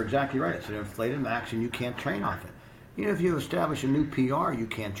 No, you're exactly right. It's an inflated max and you can't train off it. Even if you establish a new PR, you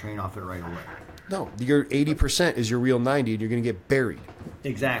can't train off it right away. No, your 80% is your real 90, and you're going to get buried.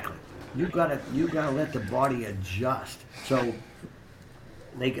 Exactly. You gotta let the body adjust. So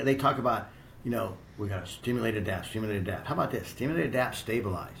they talk about, we got to stimulate, adapt. How about this? Stimulate, adapt,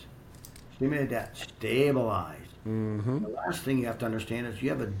 stabilize. Stimulate, adapt, stabilize. Mm-hmm. The last thing you have to understand is you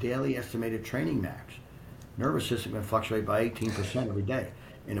have a daily estimated training max. Nervous system can fluctuate by 18% every day.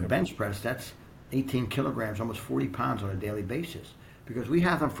 In a bench press, that's 18 kilograms, almost 40 pounds on a daily basis, because we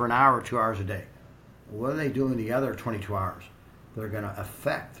have them for an hour or 2 hours a day. What are they doing the other 22 hours? They're going to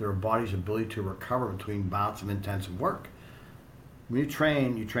affect their body's ability to recover between bouts of intensive work. When you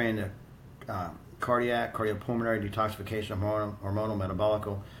train the cardiac, cardiopulmonary, detoxification, hormonal,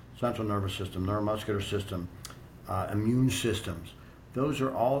 metabolical, central nervous system, neuromuscular system, immune systems. Those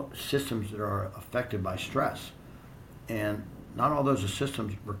are all systems that are affected by stress. And not all those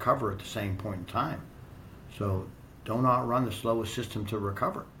systems recover at the same point in time. So don't outrun the slowest system to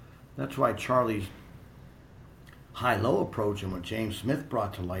recover. That's why Charlie's high-low approach and what James Smith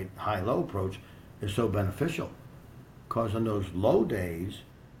brought to light, high-low approach, is so beneficial. Because on those low days,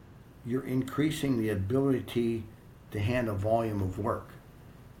 you're increasing the ability to handle volume of work.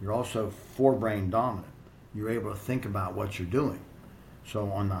 You're also forebrain dominant. You're able to think about what you're doing.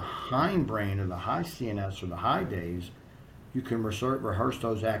 So on the hindbrain or the high CNS or the high days, you can rehearse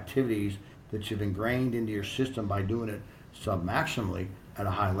those activities that you've ingrained into your system by doing it submaximally at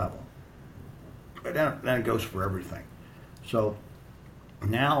a high level. But then it goes for everything. So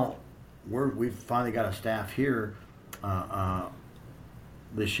now we've finally got a staff here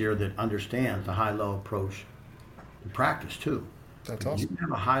this year that understands the high-low approach to practice too. That's awesome. You can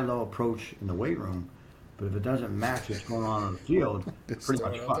have a high-low approach in the weight room, but if it doesn't match what's going on the field, it's pretty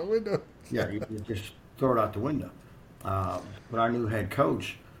much fucked. Yeah, you just throw it out the window. But our new head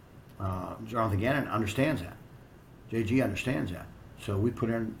coach, Jonathan Gannon, understands that. JG understands that. So we put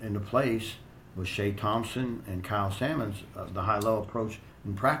into place with Shea Thompson and Kyle Salmons the high-low approach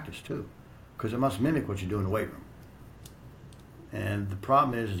in practice too, because it must mimic what you do in the weight room. And the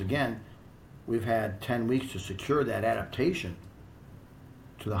problem is again, we've had 10 weeks to secure that adaptation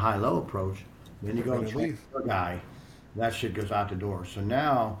to the high-low approach. Then you go and train a guy, that shit goes out the door. So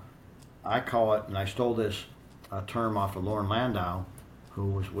now I call it, and I stole this term off of Lauren Landau, who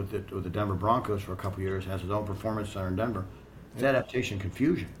was with the Denver Broncos for a couple of years, has his own performance center in Denver. It's adaptation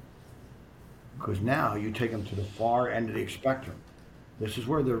confusion. Because now you take them to the far end of the spectrum. This is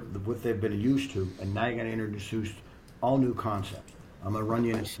where what they've been used to, and now you're going to introduce all new concepts. I'm going to run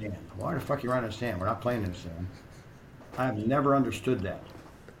you in the sand. Why the fuck you run in the sand? We're not playing in the sand. I have never understood that.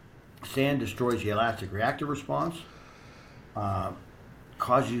 Sand destroys the elastic reactive response,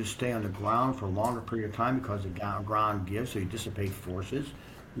 causes you to stay on the ground for a longer period of time because the ground gives, so you dissipate forces.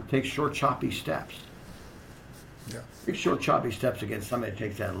 You take short, choppy steps. Yeah. Take short, choppy steps against somebody that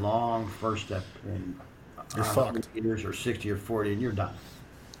takes that long first step in you're 100 meters or 60 or 40, and you're done.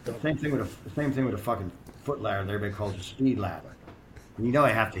 The same thing with a fucking foot ladder that everybody calls a speed ladder. And you know I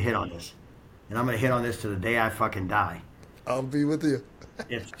have to hit on this. And I'm going to hit on this to the day I fucking die. I'll be with you.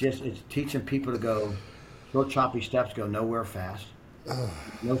 It's teaching people to go short, choppy steps, go nowhere fast.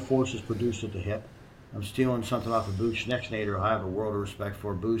 No force is produced at the hip. I'm stealing something off of Boo Schneckschnader, who I have a world of respect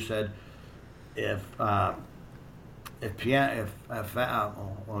for. Boo said, if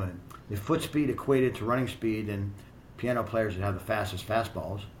foot speed equated to running speed, then piano players would have the fastest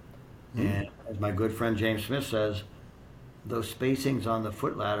fastballs. And as my good friend James Smith says, those spacings on the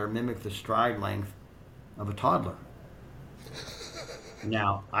foot ladder mimic the stride length of a toddler.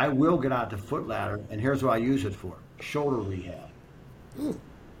 Now, I will get out the foot ladder, and here's what I use it for: shoulder rehab.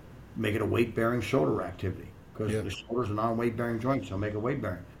 Make it a weight-bearing shoulder activity, because the shoulder's a non-weight-bearing joint, so make it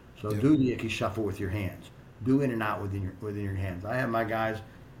weight-bearing. So do the icky shuffle with your hands. Do in and out within your hands. I have my guys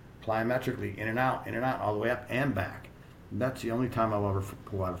plyometrically in and out, all the way up and back. And that's the only time I'll ever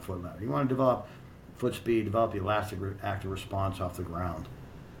pull out a foot ladder. You want to develop foot speed, develop the elastic active response off the ground.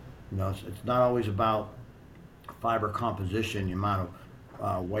 You know, it's not always about fiber composition, the amount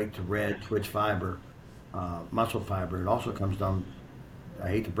of white to red, twitch fiber, muscle fiber. It also comes down, I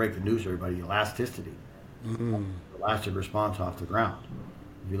hate to break the news to everybody, elasticity. Elastic response off the ground.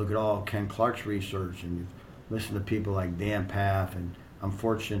 If you look at all Ken Clark's research and you listen to people like Dan Paff, and I'm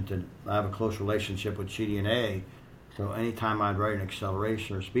fortunate that I have a close relationship with CDNA, so anytime I'd write an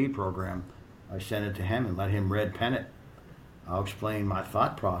acceleration or speed program, I send it to him and let him red pen it. I'll explain my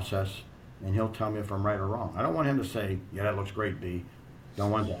thought process, and he'll tell me if I'm right or wrong. I don't want him to say, yeah, that looks great, B.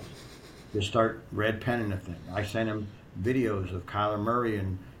 Don't want that. Just start red penning the thing. I send him videos of Kyler Murray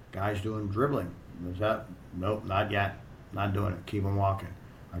and guys doing dribbling. Is that? Nope, not yet. Not doing it. Keep him walking.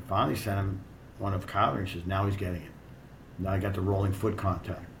 I finally sent him one of Kyler, and he says, now he's getting it. Now I got the rolling foot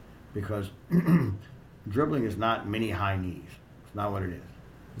contact. Because dribbling is not mini high knees. It's not what it is.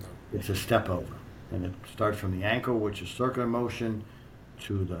 No. It's a step over. And it starts from the ankle, which is circular motion,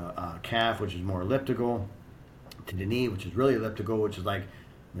 to the calf, which is more elliptical, to the knee, which is really elliptical, which is like,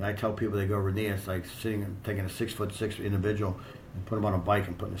 when I tell people they go over the knee, it's like taking a 6'6" individual and put them on a bike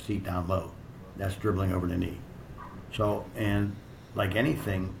and putting the seat down low. That's dribbling over the knee. So, and like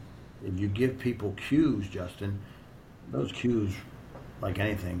anything, if you give people cues, Justin, those cues, like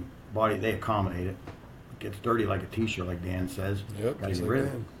anything, body, they accommodate it. It gets dirty like a t-shirt, like Dan says. Yep, Gotta get rid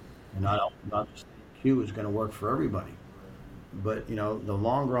of it. And not the cue is going to work for everybody. But, you know, the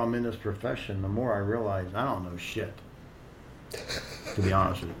longer I'm in this profession, the more I realize I don't know shit, to be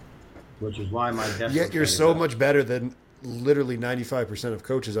honest with you. Which is why my desk. Yet you're so much better than literally 95% of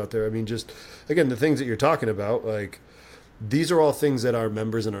coaches out there. I mean, just, again, the things that you're talking about, like, these are all things that our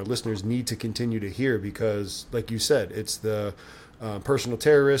members and our listeners need to continue to hear because, like you said, it's the personal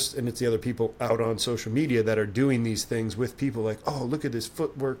terrorists and it's the other people out on social media that are doing these things with people like, oh, look at this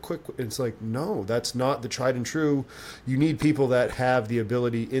footwork, quick. It's like, no, that's not the tried and true. You need people that have the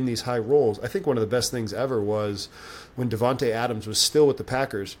ability in these high roles. I think one of the best things ever was when Davante Adams was still with the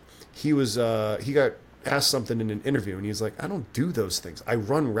Packers. He got asked something in an interview and he's like, I don't do those things. I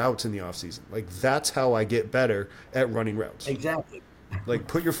run routes in the off season. Like, that's how I get better at running routes. Exactly. Like,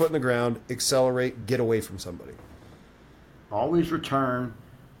 put your foot in the ground, accelerate, get away from somebody. Always return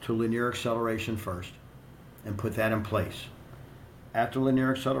to linear acceleration first and put that in place. After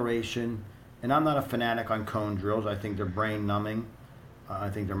linear acceleration, and I'm not a fanatic on cone drills. I think they're brain numbing. I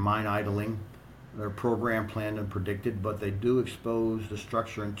think they're mind idling. They're program planned and predicted, but they do expose the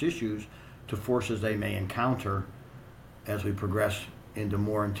structure and tissues to forces they may encounter as we progress into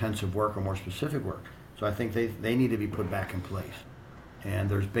more intensive work or more specific work. So I think they need to be put back in place. And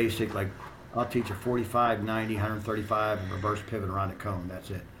there's basic, like, I'll teach a 45, 90, 135, and reverse pivot around a cone. That's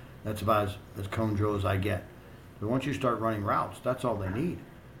it. That's about as cone drill as I get. But once you start running routes, that's all they need.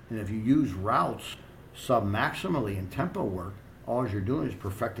 And if you use routes sub-maximally in tempo work, all you're doing is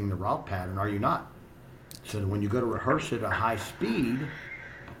perfecting the route pattern, are you not? So that when you go to rehearse it at high speed,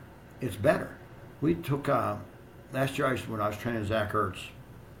 it's better. We took, last year when I was training Zach Ertz,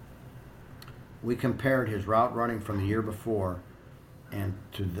 we compared his route running from the year before and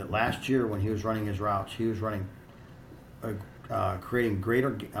to the last year when he was running his routes. He was running, creating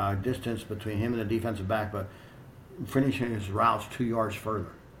greater distance between him and the defensive back, but finishing his routes 2 yards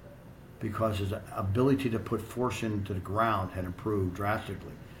further, because his ability to put force into the ground had improved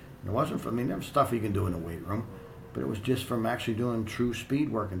drastically. And it wasn't from, there was stuff you can do in the weight room, but it was just from actually doing true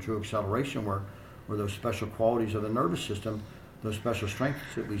speed work and true acceleration work, where those special qualities of the nervous system, those special strengths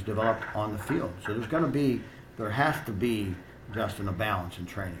that we developed on the field. So there has to be, Justin, a balance in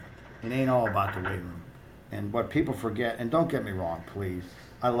training. It ain't all about the weight room. And what people forget, and don't get me wrong, please,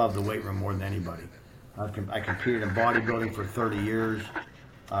 I love the weight room more than anybody. I competed in bodybuilding for 30 years.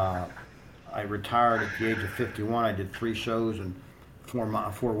 I retired at the age of 51. I did 3 shows in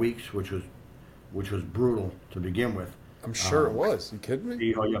 4 weeks, which was brutal to begin with. I'm sure it was. You kidding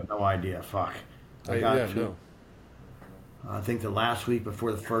me? Oh, you have no idea. Fuck. No. I think the last week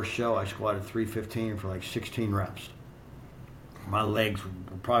before the first show, I squatted 315 for like 16 reps. My legs were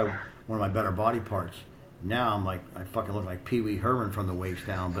probably one of my better body parts. Now I'm like, I fucking look like Pee Wee Herman from the waist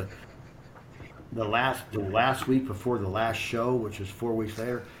down. But the last week before the last show, which was 4 weeks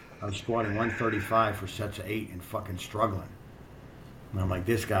later, I was squatting 135 for sets of 8 and fucking struggling. And I'm like,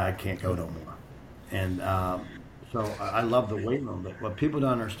 this guy can't go no more. And so I love the weight room. But what people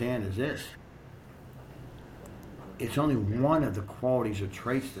don't understand is this. It's only one of the qualities or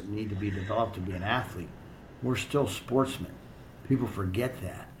traits that need to be developed to be an athlete. We're still sportsmen. People forget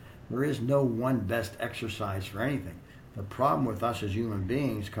that. There is no one best exercise for anything. The problem with us as human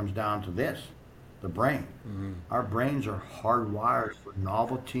beings comes down to this, the brain. Mm-hmm. Our brains are hardwired for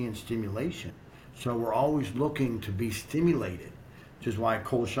novelty and stimulation. So we're always looking to be stimulated, which is why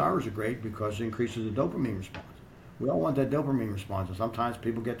cold showers are great, because it increases the dopamine response. We all want that dopamine response, and sometimes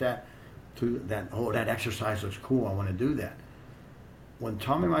people get that, that exercise looks cool, I want to do that. When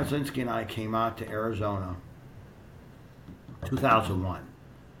Tommy Myslinski and I came out to Arizona, 2001,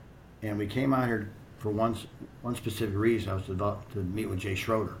 and we came out here for one specific reason. I was to meet with Jay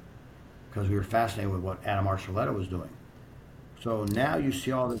Schroeder, because we were fascinated with what Adam Archuleta was doing. So now you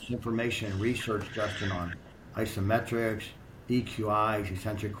see all this information and research, Justin, on isometrics, EQIs,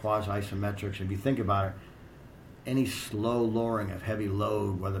 eccentric quasi-isometrics. If you think about it, any slow lowering of heavy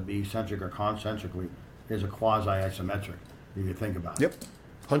load, whether it be eccentric or concentrically, is a quasi-isometric, if you think about it. Yep,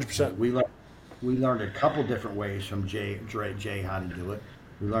 100%. We learned a couple different ways from Jay how to do it.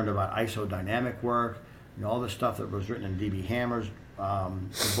 We learned about isodynamic work, all the stuff that was written in D.B. Hammer's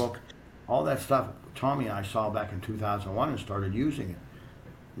book. All that stuff Tommy and I saw back in 2001 and started using it.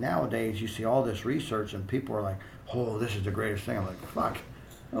 Nowadays, you see all this research and people are like, oh, this is the greatest thing. I'm like, fuck.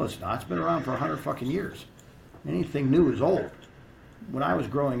 No, it's not. It's been around for 100 fucking years. Anything new is old. When I was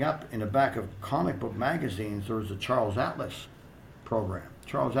growing up, in the back of comic book magazines, there was a Charles Atlas program.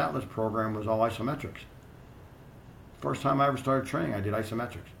 Charles Atlas program was all isometrics. First time I ever started training, I did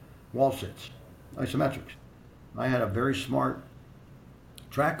isometrics. Wall sits, isometrics. I had a very smart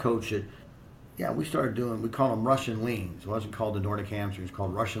track coach that, we started doing, we call them Russian leans. It wasn't called the Nordic hamstring, it was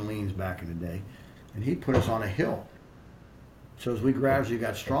called Russian leans back in the day. And he put us on a hill. So as we gradually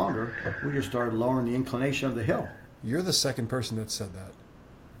got stronger, we just started lowering the inclination of the hill. You're the second person that said that.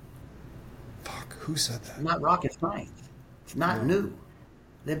 Fuck, who said that? It's not rocket science. It's not new.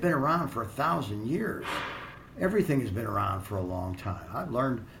 They've been around for 1,000 years. Everything has been around for a long time. I've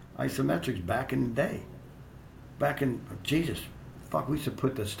learned isometrics back in the day. We used to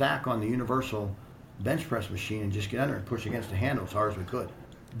put the stack on the universal bench press machine and just get under and push against the handle as hard as we could.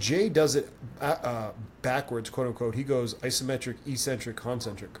 Jay does it backwards, quote unquote. He goes isometric, eccentric,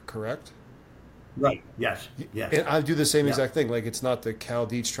 concentric, correct? Right. Yes. And I do the same exact thing. Like, it's not the Cal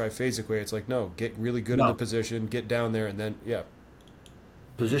Dietz triphasic way. It's like, no, get really good in the position, get down there, and then,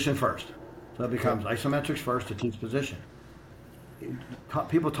 Position first. So it becomes isometrics first to teach position.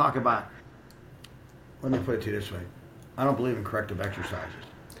 People talk about, let me put it to you this way. I don't believe in corrective exercises.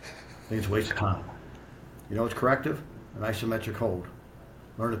 I think it's a waste of time. You know what's corrective? An isometric hold.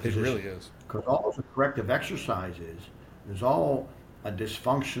 Learn a position. It really is. Because all the corrective exercise is all a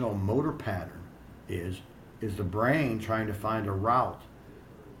dysfunctional motor pattern is the brain trying to find a route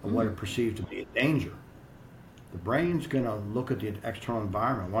of what it perceives to be a danger. The brain's going to look at the external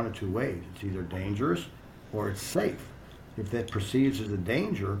environment one of two ways. It's either dangerous or it's safe. If it perceives as a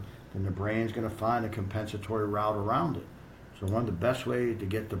danger, then the brain's going to find a compensatory route around it. So one of the best ways to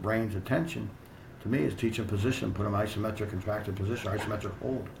get the brain's attention, to me, is teach them position, put them isometric contracted position, isometric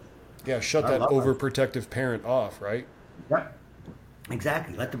hold. Yeah, shut that overprotective parent off, right? Right.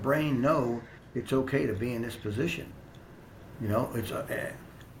 Exactly. Let the brain know it's okay to be in this position. You know,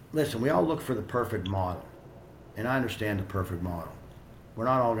 listen, we all look for the perfect model. And I understand the perfect model. We're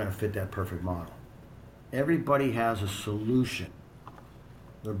not all going to fit that perfect model. Everybody has a solution.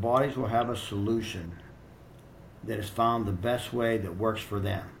 Their bodies will have a solution that has found the best way that works for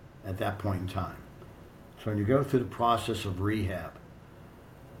them at that point in time. So when you go through the process of rehab,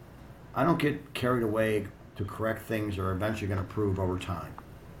 I don't get carried away to correct things that are eventually going to prove over time.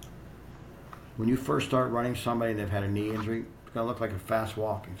 When you first start running somebody and they've had a knee injury, it's going to look like a fast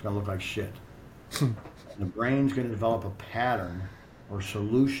walking. It's going to look like shit. The brain's going to develop a pattern or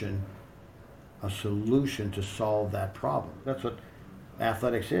solution, a solution to solve that problem. That's what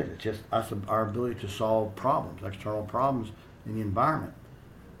athletics is. It's just us, our ability to solve problems, external problems in the environment.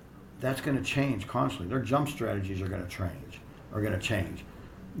 That's going to change constantly. Their jump strategies are going to change.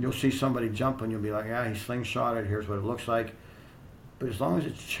 You'll see somebody jump and you'll be like, yeah, he slingshotted, here's what it looks like. But as long as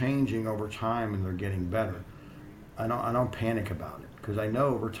it's changing over time and they're getting better, I don't panic about it, because I know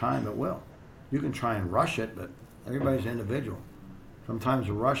over time it will. You can try and rush it, but everybody's individual. Sometimes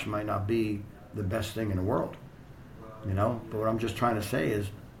a rush might not be the best thing in the world, you know? But what I'm just trying to say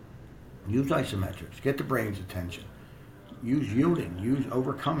is use isometrics, get the brain's attention, use yielding, use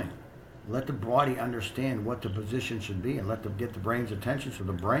overcoming. Let the body understand what the position should be and get the brain's attention so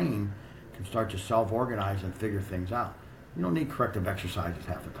the brain can start to self-organize and figure things out. You don't need corrective exercises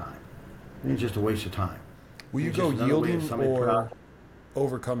half the time. It's just a waste of time. Will you go yielding or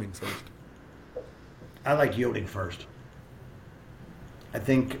overcoming first? I like yielding first. I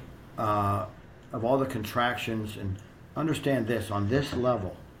think of all the contractions, and understand this, on this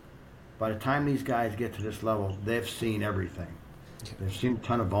level, by the time these guys get to this level, they've seen everything. They've seen a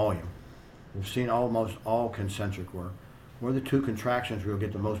ton of volume. They've seen almost all concentric work. What are the two contractions where you'll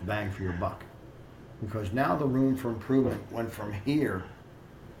get the most bang for your buck? Because now the room for improvement went from here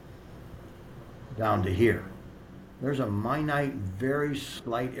down to here. There's a minute, very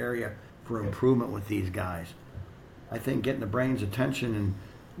slight area for improvement with these guys. I think getting the brain's attention and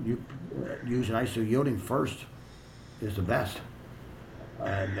you using iso yielding first is the best.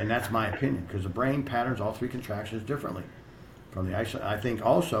 And that's my opinion, because the brain patterns all three contractions differently. From the I think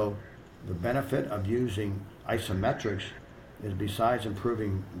also the benefit of using isometrics is, besides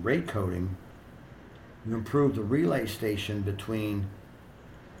improving rate coding, you improve the relay station between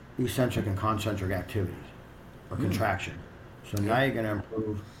eccentric and concentric activities or contraction. So now you're going to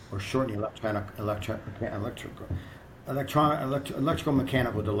improve or shorten the electrical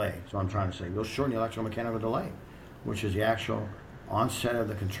mechanical delay. So I'm trying to say you'll shorten the electrical mechanical delay, which is the actual onset of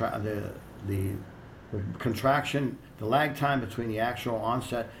the contraction, the lag time between the actual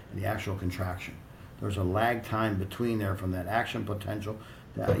onset and the actual contraction. There's a lag time between there from that action potential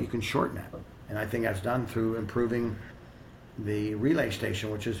that you can shorten that. And I think that's done through improving the relay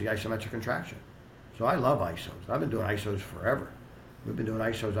station, which is the isometric contraction. So I love ISOs. I've been doing ISOs forever. We've been doing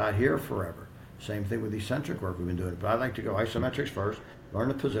ISOs out here forever. Same thing with eccentric work we've been doing. But I like to go isometrics first, learn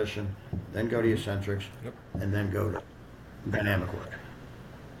the position, then go to eccentrics, and then go to dynamic work.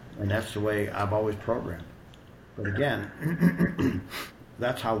 And that's the way I've always programmed. But again,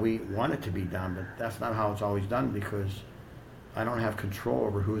 that's how we want it to be done, but that's not how it's always done, because I don't have control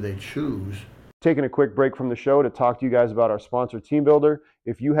over who they choose. Taking a quick break from the show to talk to you guys about our sponsor, TeamBuildr.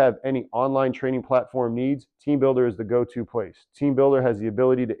 If you have any online training platform needs, TeamBuildr is the go-to place. TeamBuildr has the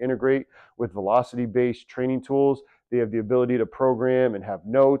ability to integrate with velocity-based training tools. They have the ability to program and have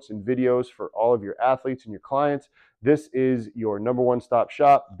notes and videos for all of your athletes and your clients. This is your number one stop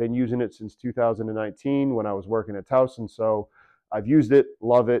shop. Been using it since 2019 when I was working at Towson. So I've used it,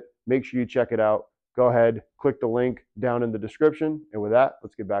 love it. Make sure you check it out. Go ahead, click the link down in the description. And with that,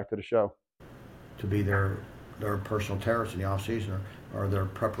 let's get back to the show. To be their personal terrorist in the off season, or their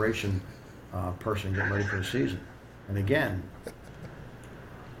preparation person getting ready for the season. And again,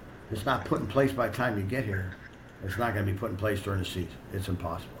 it's not put in place by the time you get here. It's not going to be put in place during the season. It's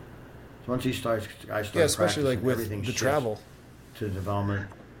impossible. So once I start especially like with the travel to development,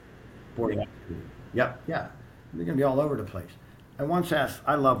 boarding activity. Yep, yeah. They're going to be all over the place. I once asked,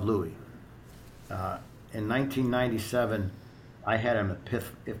 I love Louis. In 1997, I had an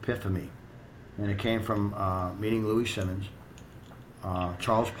epiphany, and it came from meeting Louis Simmons,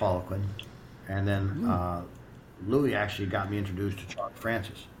 Charles Poliquin, and then Louis actually got me introduced to Charlie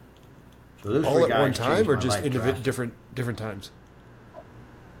Francis. So those all three at guys one time, changed or my just life different times?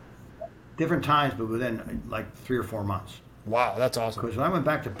 different times, but within like 3 or 4 months. Wow, that's awesome. Because when I went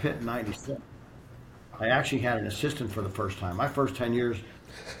back to Pitt in '96, I actually had an assistant for the first time. My first 10 years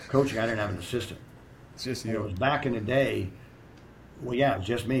coaching, I didn't have an assistant. It's just And it was you. back in the day. Well, yeah, it was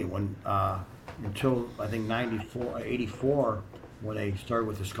just me. When until I think '94, '84, when they started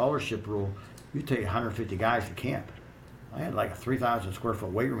with the scholarship rule, you take 150 guys to camp. I had like a 3,000 square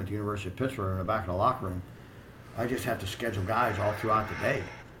foot weight room at the University of Pittsburgh in the back of the locker room. I just had to schedule guys all throughout the day.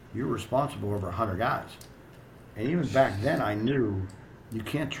 You're responsible over 100 guys. And even back then, I knew you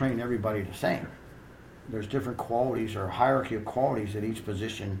can't train everybody the same. There's different qualities or hierarchy of qualities that each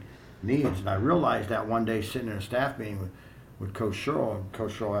position needs. And I realized that one day sitting in a staff meeting with Coach Sherrill, and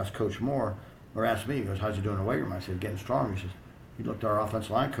Coach Sherrill asked Coach Moore, or asked me, he goes, how's he doing in the weight room? I said, getting strong. He says, he looked at our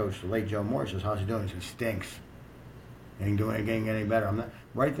offensive line coach, the late Joe Moore, he says, how's he doing? He says, stinks. Ain't doing it, ain't getting any better.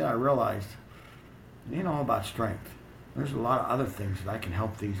 Right then I realized, it ain't all about strength. There's a lot of other things that I can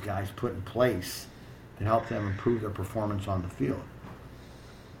help these guys put in place to help them improve their performance on the field.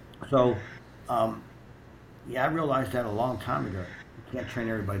 So, yeah, I realized that a long time ago. You can't train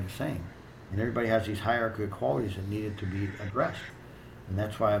everybody the same. And everybody has these hierarchy of qualities that needed to be addressed. And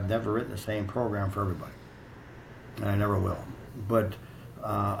that's why I've never written the same program for everybody. And I never will. But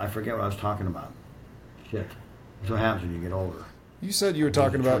I forget what I was talking about. Shit. That's what happens when you get older. You said you were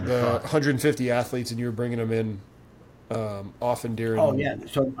talking about the 150 athletes, and you were bringing them in often during. Oh, yeah.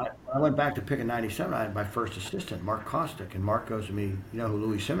 So I went back to pick in '97. I had my first assistant, Mark Kostick. And Mark goes to me, you know who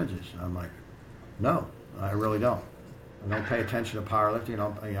Louis Simmons is? And I'm like, no, I really don't. I don't pay attention to powerlifting.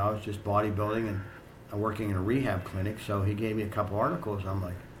 I was just bodybuilding and working in a rehab clinic. So he gave me a couple articles. I'm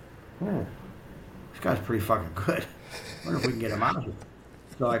like, oh, this guy's pretty fucking good. I wonder if we can get him out of here.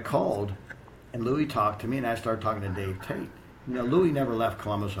 So I called, and Louis talked to me, and I started talking to Dave Tate. You know, Louis never left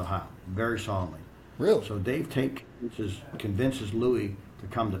Columbus, Ohio, very solemnly. Really? So Dave Tate convinces Louis to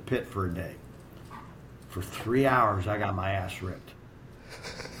come to Pitt for a day. For 3 hours, I got my ass ripped.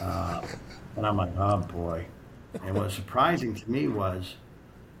 And I'm like, oh boy. And what's surprising to me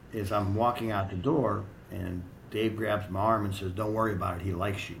is I'm walking out the door, and Dave grabs my arm and says, don't worry about it, he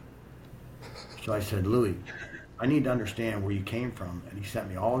likes you. So I said, Louis, I need to understand where you came from. And he sent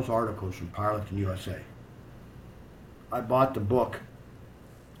me all his articles from Powerlifting USA. I bought the book,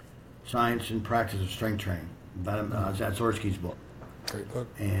 Science and Practice of Strength Training, Zatsiorsky's book. Great book.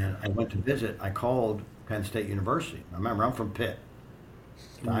 And I went to visit. I called Penn State University. Remember, I'm from Pitt.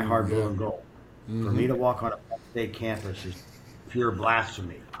 Die hard blue and gold. Mm-hmm. For me to walk on a Penn State campus is pure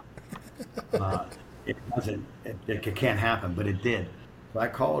blasphemy. It doesn't. It can't happen, but it did. So I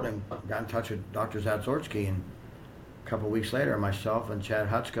called and got in touch with Dr. Zatsiorsky, and a couple of weeks later, myself and Chad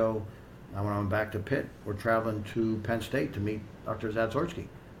Hutsko, when I went back to Pitt, we're traveling to Penn State to meet Dr. Zatsiorsky,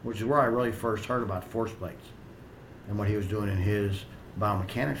 which is where I really first heard about force plates and what he was doing in his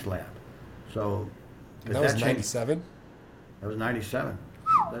biomechanics lab. So That was 97? That was 97.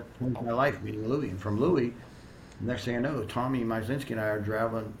 That changed my life, meeting Louis. And from Louis, next thing I know, Tommy Myslinski and I are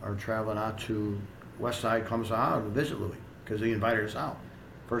traveling out to West Side, Columbus, Ohio to visit Louis because he invited us out.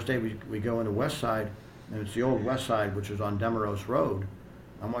 First day we go into West Side, and it's the old West Side, which was on Demarose Road.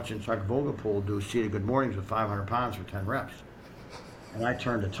 I'm watching Chuck Vogelpohl do seated good mornings with 500 pounds for 10 reps. And I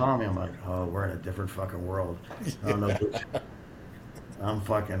turned to Tommy, I'm like, oh, we're in a different fucking world. I don't know.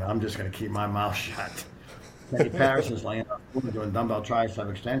 I'm just going to keep my mouth shut. Kenny Patterson's laying on the floor doing dumbbell tricep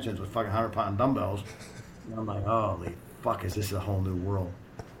extensions with fucking 100-pound dumbbells. And I'm like, holy fuck, is this a whole new world?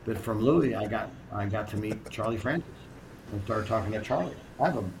 But from Louis, I got to meet Charlie Francis and started talking to Charlie. I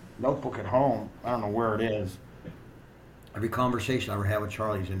have a notebook at home. I don't know where it is. Every conversation I ever had with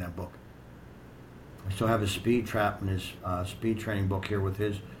Charlie is in that book. I still have his speed trap and his speed training book here with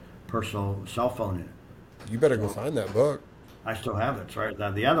his personal cell phone in it. You better go find that book. I still have it. It's right.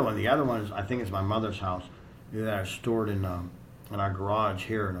 The other one is, I think it's my mother's house. That are stored in our garage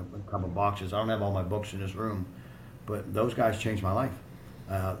here in a couple of boxes. I don't have all my books in this room, but those guys changed my life.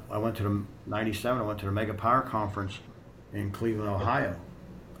 I went to the '97. I went to the Mega Power Conference in Cleveland, Ohio,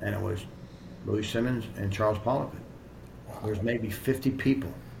 and it was Louis Simmons and Charles Poliquin. There's maybe 50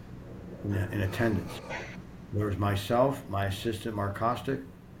 people in attendance. There was myself, my assistant Mark Kostick,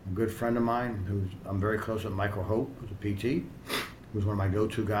 a good friend of mine I'm very close with, Michael Hope, who's a PT, who's one of my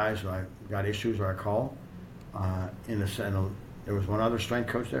go-to guys when I got issues or I call. There was one other strength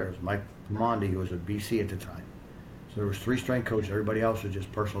coach there. It was Mike Mondi, who was at BC at the time. So there was 3 strength coaches. Everybody else was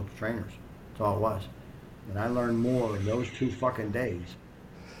just personal trainers. That's all it was. And I learned more in those 2 fucking days,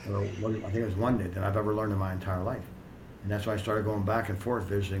 or I think it was 1 day, than I've ever learned in my entire life. And that's why I started going back and forth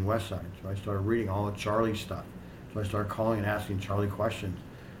visiting Westside. So I started reading all of Charlie's stuff. So I started calling and asking Charlie questions.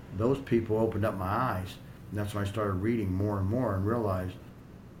 Those people opened up my eyes, and that's when I started reading more and more and realized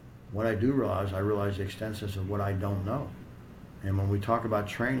what I do realize. I realize the extensiveness of what I don't know. And when we talk about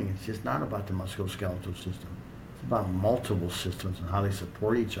training, it's just not about the musculoskeletal system. It's about multiple systems and how they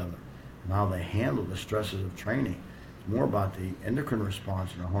support each other and how they handle the stresses of training. It's more about the endocrine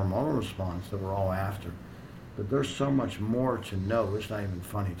response and the hormonal response that we're all after. But there's so much more to know. It's not even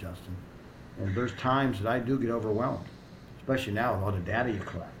funny, Justin. And there's times that I do get overwhelmed, especially now with all the data you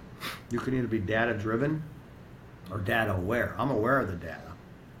collect. You can either be data driven or data aware. I'm aware of the data.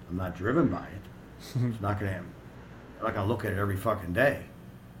 I'm not driven by it. It's not going to, I'm not going to look at it every fucking day.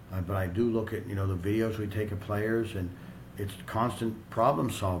 But I do look at, the videos we take of players, and it's constant problem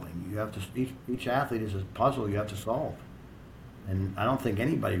solving. You have to, each athlete is a puzzle you have to solve. And I don't think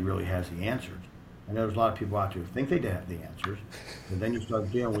anybody really has the answers. I know there's a lot of people out there who think they have the answers, but then you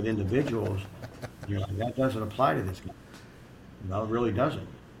start dealing with individuals, that doesn't apply to this guy. It really doesn't.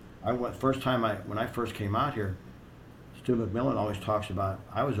 When I first came out here, Stu McMillan always talks about,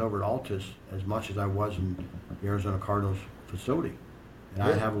 I was over at Altus as much as I was in the Arizona Cardinals facility. And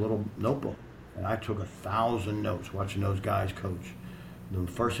I'd have a little notebook, and I took 1,000 notes watching those guys coach. The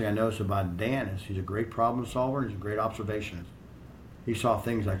first thing I noticed about Dan is he's a great problem solver and he's a great observationist. He saw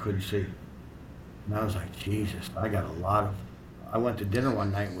things I couldn't see. And I was like, Jesus, I went to dinner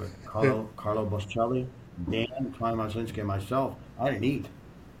one night with Carlo Bocelli, Dan, Tony Maslinski, and myself. I didn't eat.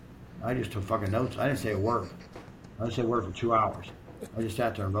 I just took fucking notes. I didn't say a word. I didn't say a word for 2 hours. I just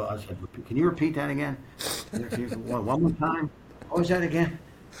sat there and wrote. I said, can you repeat that again? One more time? What was that again?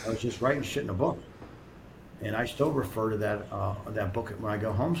 I was just writing shit in a book. And I still refer to that book when I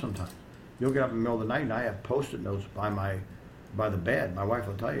go home sometimes. You'll get up in the middle of the night and I have Post-it notes by the bed. My wife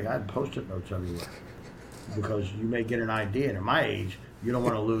will tell you I had Post-it notes everywhere. Because you may get an idea, and at my age, you don't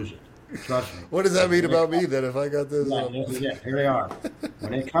want to lose it. Trust me. What does that mean about me then if I got this? Yeah, here they are.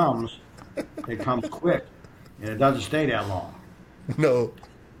 When it comes quick, and it doesn't stay that long. No.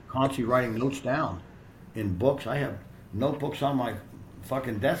 Constantly writing notes down in books. I have notebooks on my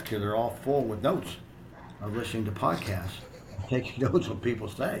fucking desk here. They're all full with notes. I'm listening to podcasts, taking notes what people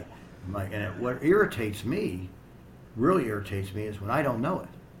say. What irritates me, really irritates me, is when I don't know it.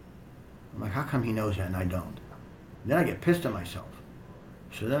 I'm like, how come he knows that and I don't? And then I get pissed at myself.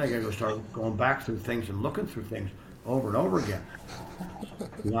 So then I got to start going back through things and looking through things over and over again.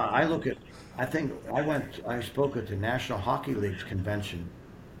 I spoke at the National Hockey League's convention,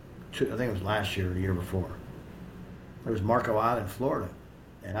 I think it was last year or the year before. It was Marco Island, Florida.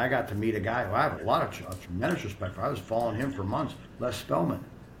 And I got to meet a guy who I have a lot of tremendous respect for. I was following him for months, Les Spellman.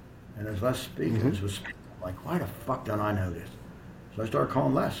 And as Les speaking, was like, why the fuck don't I know this? So I started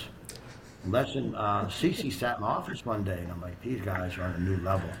calling Les. Les and Cece sat in my office one day, and I'm like, these guys are on a new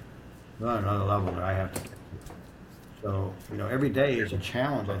level. They're on another level that I have to get to. So, every day is a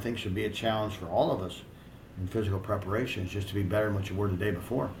challenge. I think should be a challenge for all of us in physical preparation, is just to be better than what you were the day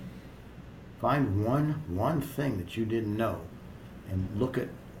before. Find one thing that you didn't know, and look at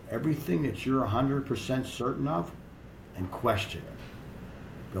everything that you're 100% certain of, and question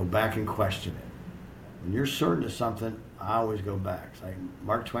it. Go back and question it. When you're certain of something, I always go back. It's like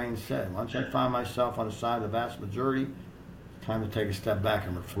Mark Twain said, once I find myself on the side of the vast majority, it's time to take a step back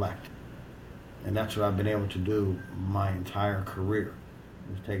and reflect. And that's what I've been able to do my entire career.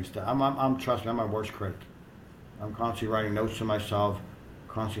 Is take a step. Trust me, I'm my worst critic. I'm constantly writing notes to myself,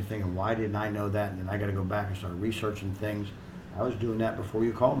 constantly thinking, why didn't I know that? And then I got to go back and start researching things. I was doing that before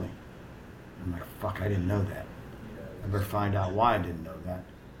you called me. I'm like, fuck, I didn't know that. I better find out why I didn't know that.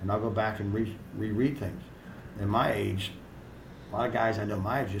 And I'll go back and reread things. In my age, a lot of guys I know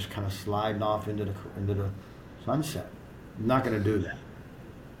my age just kind of sliding off into the sunset. I'm not going to do that.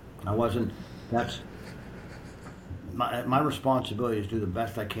 That's my responsibility is to do the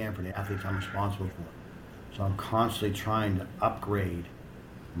best I can for the athletes I'm responsible for. So I'm constantly trying to upgrade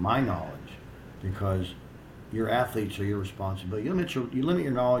my knowledge, because your athletes are your responsibility. You limit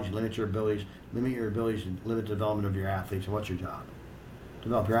your knowledge, you limit your abilities, to limit the development of your athletes. So what's your job?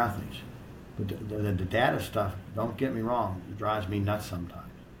 Develop your athletes. But the data stuff, don't get me wrong, it drives me nuts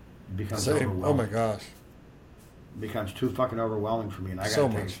sometimes. It becomes overwhelming. Oh my gosh. It becomes too fucking overwhelming for me, and I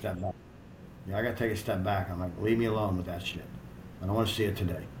gotta take a step back. I gotta take a step back. I'm like, leave me alone with that shit. I don't want to see it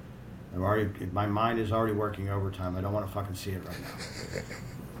today. My mind is already working overtime. I don't want to fucking see it right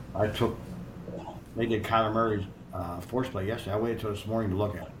now. They did Kyler Murray's force play yesterday. I waited till this morning to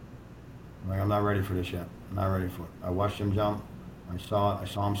look at it. I'm like, I'm not ready for this yet. I'm not ready for it. I watched him jump. I saw it. I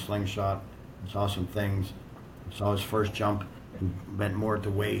saw him slingshot. I saw some things. I saw his first jump. He bent more at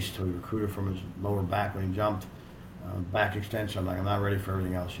the waist, so he recruited from his lower back when he jumped. Back extension. I'm like, I'm not ready for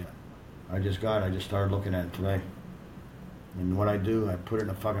everything else yet. I just started looking at it today. And what I do, I put it in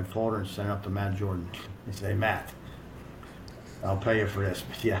a fucking folder and send it up to Matt Jordan. I say, Matt, I'll pay you for this,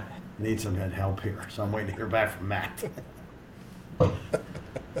 but yeah, I need some help here. So I'm waiting to hear back from Matt. But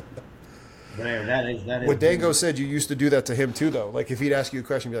anyway, that is. What Dango said, you used to do that to him too, though. Like if he'd ask you a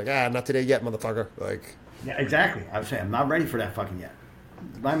question, you'd be like, not today yet, motherfucker. Like. Yeah, exactly. I would say, I'm not ready for that fucking yet.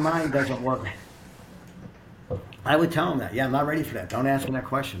 My mind doesn't work. I would tell him that. Yeah, I'm not ready for that. Don't ask me that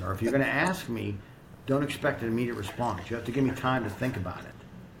question. Or if you're going to ask me, don't expect an immediate response. You have to give me time to think about it.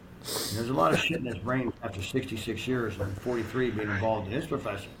 And there's a lot of shit in his brain after 66 years and 43 being involved in his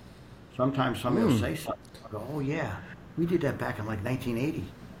profession. Sometimes somebody will say something. I go, oh yeah, we did that back in like 1980.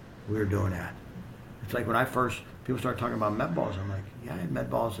 We were doing that. It's like when people start talking about med balls. I'm like, yeah, I had med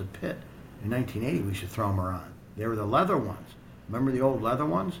balls at Pitt. In 1980, we should throw them around. They were the leather ones. Remember the old leather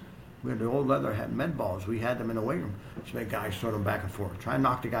ones? We had the old leather had med balls. We had them in the weight room. Just make guys throw them back and forth. Try and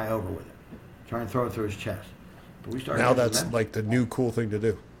knock the guy over with it. Try and throw it through his chest. But we started. Now that's like the new cool thing to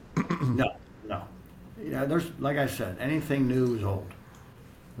do. No. Yeah, there's like I said, anything new is old.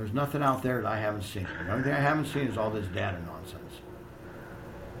 There's nothing out there that I haven't seen. The only thing I haven't seen is all this data nonsense.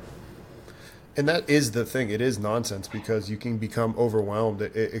 And that is the thing. It is nonsense because you can become overwhelmed.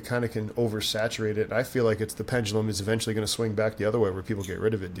 It kind of can oversaturate it. And I feel like the pendulum is eventually going to swing back the other way where people get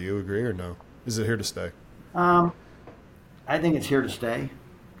rid of it. Do you agree or no? Is it here to stay? I think it's here to stay,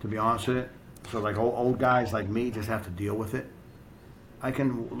 to be honest with you. So like old guys like me just have to deal with it. I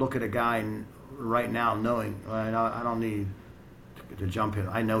can look at a guy right now knowing I don't need to jump in.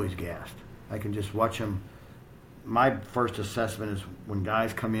 I know he's gassed. I can just watch him. My first assessment is when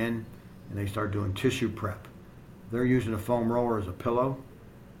guys come in and they start doing tissue prep. They're using a foam roller as a pillow.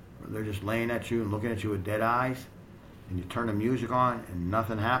 Or they're just laying at you and looking at you with dead eyes. And you turn the music on and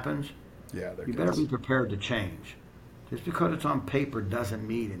nothing happens. Yeah, you better be prepared to change. Just because it's on paper doesn't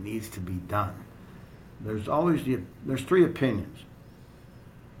mean it needs to be done. There's three opinions.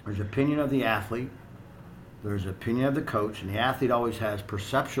 There's opinion of the athlete, there's opinion of the coach, and the athlete always has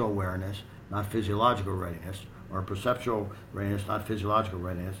perceptual awareness, not physiological readiness, or perceptual readiness, not physiological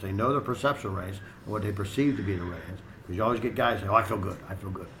readiness. They know their perceptual readiness and what they perceive to be the readiness. Because you always get guys say, oh, I feel good.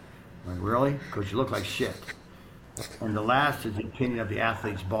 Like, really? Because you look like shit. And the last is the opinion of the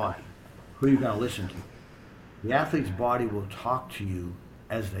athlete's body. Who are you going to listen to? The athlete's body will talk to you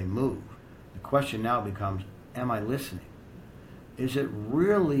as they move. The question now becomes, am I listening? Is it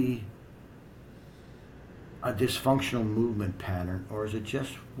really a dysfunctional movement pattern, or is it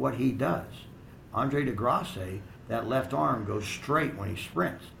just what he does? Andre DeGrasse, that left arm goes straight when he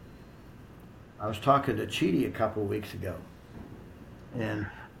sprints. I was talking to Chidi a couple of weeks ago, and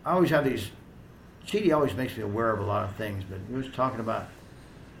I always have these. Chidi always makes me aware of a lot of things, but he was talking about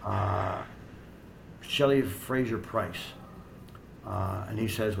Shelley Fraser Price, and he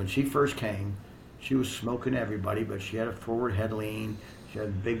says when she first came, she was smoking everybody, but she had a forward head lean. She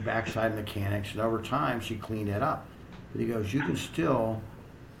had big backside mechanics, and over time she cleaned it up. But he goes, you can still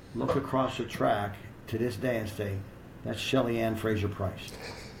look across the track to this day and say, that's Shelly Ann Fraser Price.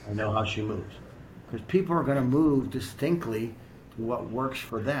 I know how she moves. Because people are going to move distinctly to what works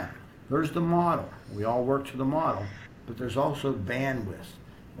for them. There's the model. We all work to the model, but there's also bandwidth.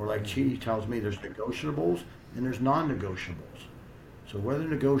 Or like Chidi tells me, there's negotiables and there's non-negotiables. So what are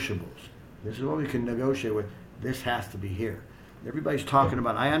the negotiables? This is what we can negotiate with. This has to be here. Everybody's talking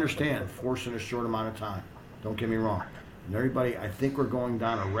about, I understand, force in a short amount of time. Don't get me wrong. And everybody, I think we're going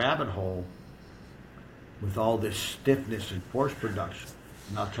down a rabbit hole with all this stiffness and force production.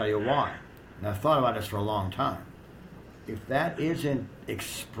 And I'll tell you why. And I've thought about this for a long time. If that isn't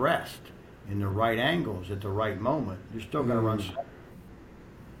expressed in the right angles at the right moment, you're still going to run slow.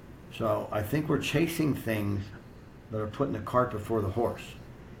 So I think we're chasing things that are putting the cart before the horse.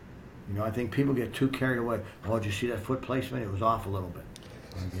 You know, I think people get too carried away. Oh, did you see that foot placement? It was off a little bit.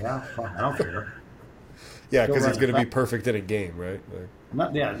 Yeah, fuck, I don't care. Yeah, because it's going to be perfect in a game, right?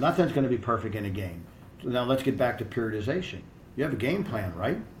 Nothing's going to be perfect in a game. So now let's get back to periodization. You have a game plan,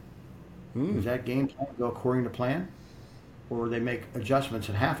 right? Does that game plan go according to plan? Or they make adjustments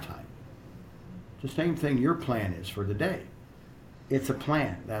at halftime? It's the same thing your plan is for the day. It's a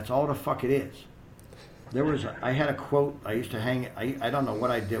plan. That's all the fuck it is. I had a quote, I used to hang it, I don't know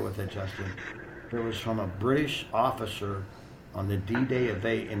what I did with it, Justin. It was from a British officer on the D-Day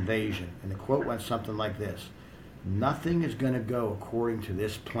invasion. And the quote went something like this: nothing is going to go according to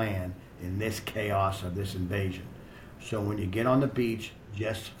this plan in this chaos of this invasion. So when you get on the beach,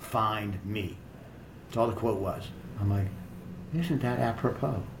 just find me. That's all the quote was. I'm like, isn't that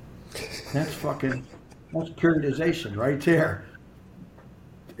apropos? That's periodization right there.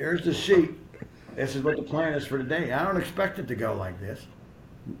 Here's the sheet. This is what the plan is for today. I don't expect it to go like this,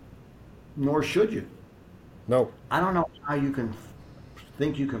 nor should you. No. I don't know how you can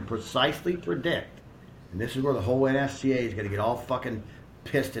think you can precisely predict, and this is where the whole NSCA is going to get all fucking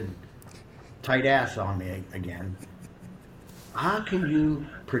pissed and tight ass on me again. How can you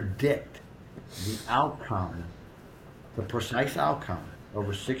predict the outcome, the precise outcome,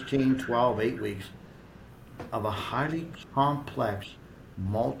 over 16, 12, 8 weeks of a highly complex,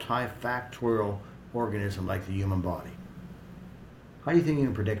 multifactorial organism like the human body? How do you think you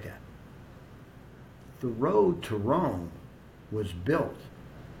can predict that? The road to Rome was built,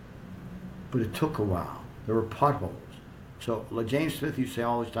 but it took a while. There were potholes. So, like James Smith used to say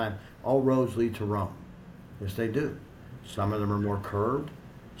all the time, all roads lead to Rome. Yes, they do. Some of them are more curved,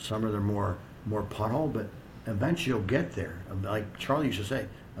 some of them are more pothole, but eventually you'll get there. Like Charlie used to say,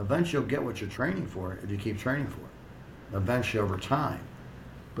 eventually you'll get what you're training for if you keep training for it. Eventually over time.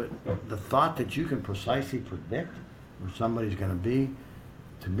 But the thought that you can precisely predict where somebody's going to be,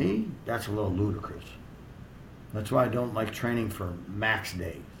 to me, that's a little ludicrous. That's why I don't like training for max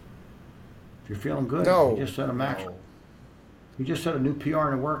days. If you're feeling good, you just set a max. You just set a new PR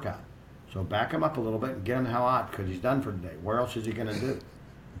in a workout. So back him up a little bit and get him the hell out because he's done for the day. Where else is he going to do? You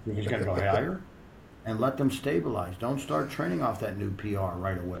think he's going to go higher? And let them stabilize. Don't start training off that new PR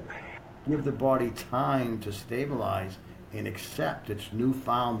right away. Give the body time to stabilize and accept its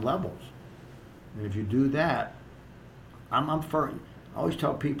newfound levels. And if you do that, I always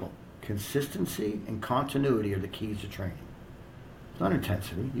tell people, consistency and continuity are the keys to training. It's not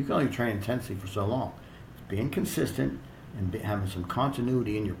intensity. You can only train intensity for so long. It's being consistent and having some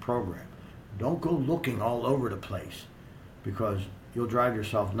continuity in your program. Don't go looking all over the place because you'll drive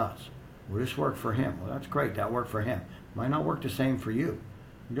yourself nuts. Well, this worked for him. Well, that's great. That worked for him. Might not work the same for you.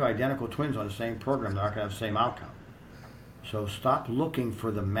 You do identical twins on the same program, they're not going to have the same outcome. So stop looking for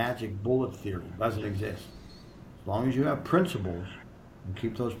the magic bullet theory. It doesn't exist. As long as you have principles and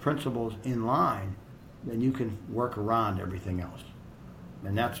keep those principles in line, then you can work around everything else.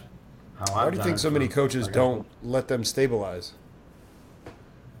 And that's how I've done it. Why do you think so many coaches don't let them stabilize?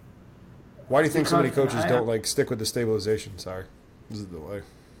 Why do you think so many coaches don't like stick with the stabilization? Sorry, this is the way.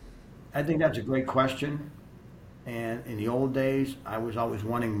 I think that's a great question. And in the old days, I was always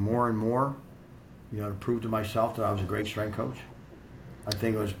wanting more and more, to prove to myself that I was a great strength coach. I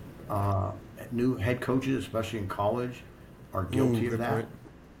think it was new head coaches, especially in college, are guilty of that. Point.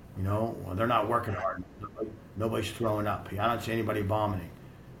 They're not working hard. Nobody's throwing up. I don't see anybody vomiting.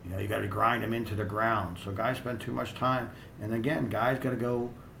 You got to grind them into the ground. So guys spend too much time. And again, guys got to go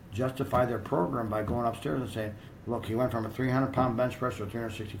justify their program by going upstairs and saying, look, he went from a 300-pound bench press to a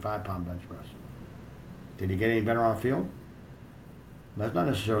 365-pound bench press. Did he get any better on the field? That's not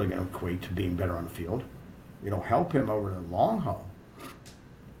necessarily going to equate to being better on the field. It'll help him over the long haul.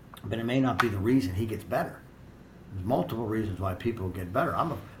 But it may not be the reason he gets better. There's multiple reasons why people get better.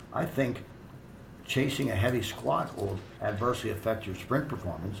 I think chasing a heavy squat will adversely affect your sprint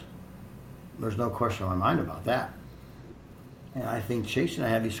performance. There's no question in my mind about that. And I think chasing a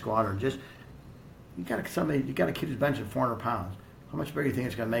heavy squat or just you got a kid who's benching 400 pounds. How much bigger do you think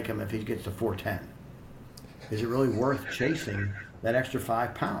it's going to make him if he gets to 410? Is it really worth chasing that extra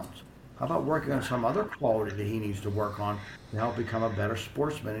 5 pounds? How about working on some other quality that he needs to work on to help become a better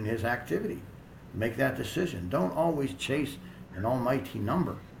sportsman in his activity? Make that decision. Don't always chase an almighty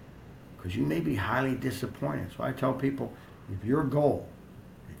number because you may be highly disappointed. So I tell people, if your goal,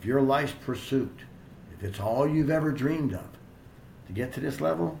 if your life's pursuit, if it's all you've ever dreamed of, to get to this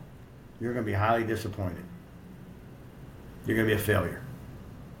level, you're going to be highly disappointed. You're going to be a failure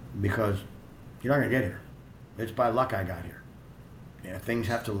because you're not going to get here. It's by luck I got here. Things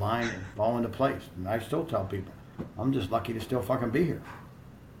have to line and fall into place. And I still tell people, I'm just lucky to still fucking be here.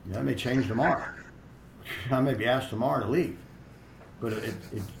 That may change tomorrow. I may be asked tomorrow to leave. But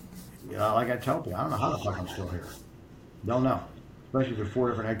like I tell people, I don't know how the fuck I'm still here. Don't know. Especially if there are 4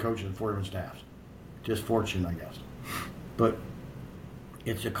 different head coaches and 4 different staffs. Just fortune, I guess. But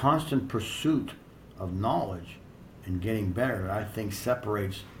it's a constant pursuit of knowledge and getting better that I think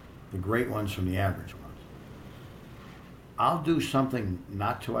separates the great ones from the average ones. I'll do something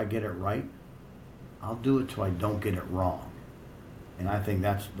not till I get it right. I'll do it till I don't get it wrong. And I think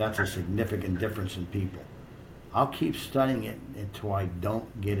that's a significant difference in people. I'll keep studying it until I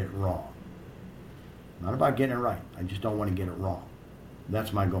don't get it wrong. Not about getting it right. I just don't want to get it wrong.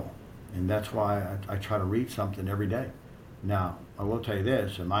 That's my goal. And that's why I try to read something every day. Now, I will tell you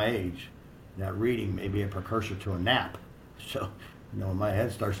this, at my age, that reading may be a precursor to a nap. So, when my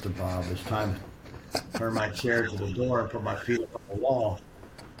head starts to bob, it's time turn my chair to the door and put my feet up on the wall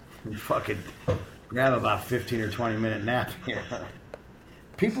and fucking grab about 15 or 20-minute nap here.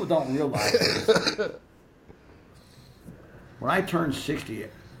 People don't realize this. When I turned 60,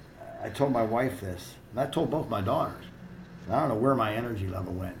 I told my wife this, and I told both my daughters. I don't know where my energy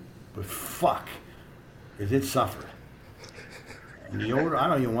level went, but fuck, is it suffered. And the older, I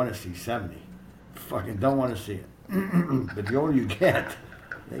don't even want to see 70. Fucking don't want to see it. But the older you get,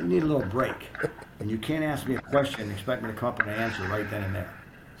 you need a little break. And you can't ask me a question and expect me to come up with an answer right then and there.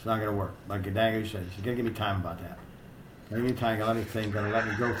 It's not going to work. Like Gadaga said, you got to give me time about that. Give me time, let me think, got to let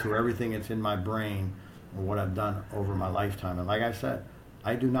me go through everything that's in my brain or what I've done over my lifetime. And like I said,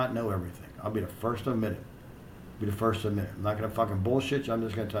 I do not know everything. I'll be the first to admit it. I'm not going to fucking bullshit you. I'm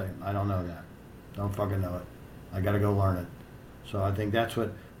just going to tell you, I don't know that. Don't fucking know it. I got to go learn it. So I think that's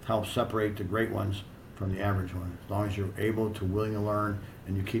what helps separate the great ones from the average one. As long as you're able to, willing to learn,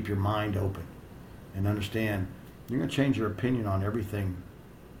 and you keep your mind open and understand, you're going to change your opinion on everything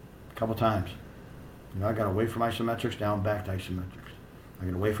a couple times. You know, I got away from isometrics, down back to isometrics. I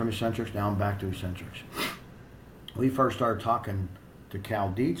got away from eccentrics, down back to eccentrics. We first started talking to Cal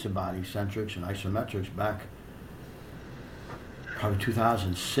Dietz about eccentrics and isometrics back probably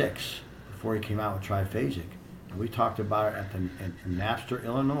 2006, before he came out with triphasic. And we talked about it at in Napster,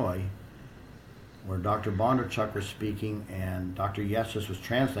 Illinois, where Dr. Bondarchuk was speaking and Dr. Yesus was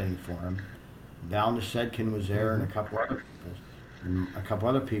translating for him. Val Nesedkin was there and a couple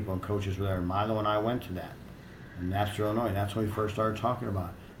other people and coaches were there. Milo and I went to that in Napster, Illinois. That's when we first started talking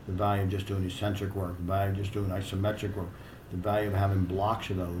about the value of just doing eccentric work, the value of just doing isometric work, the value of having blocks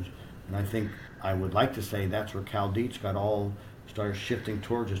of those. And I think I would like to say that's where Cal Dietz started shifting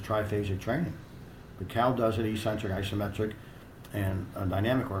towards his triphasic training. But Cal does it eccentric, isometric, and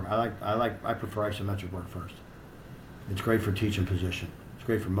dynamic work. I prefer isometric work first. It's great for teaching position. It's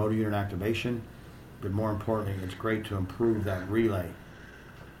great for motor unit activation, but more importantly, it's great to improve that relay,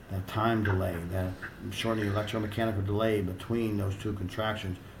 that time delay, that shortening the electromechanical delay between those two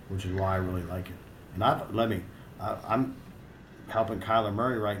contractions, which is why I really like it. And I'm helping Kyler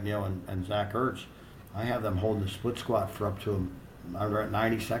Murray right now and Zach Ertz. I have them holding the split squat for up to, they're at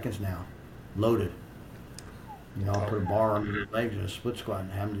 90 seconds now, loaded. You know, I'll put a bar under their legs in a split squat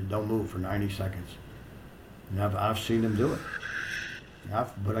and have them don't move for 90 seconds. And I've seen them do it.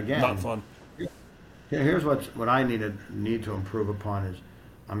 But again, not fun. Here's what I need to improve upon is,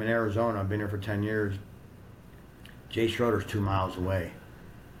 I'm in Arizona. I've been here for 10 years. Jay Schroeder's 2 miles away.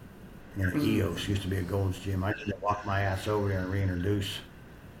 EOS used to be a Gold's Gym. I need to walk my ass over there and reintroduce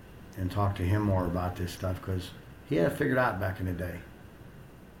and talk to him more about this stuff, because he had it figured out back in the day.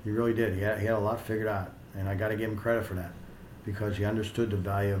 He really did. He had a lot figured out, and I got to give him credit for that, because he understood the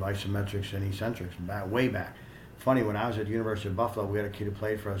value of isometrics and eccentrics way back. Funny, when I was at the University of Buffalo, we had a kid who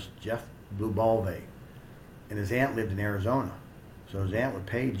played for us, Jeff Blue Balve, and his aunt lived in Arizona. So his aunt would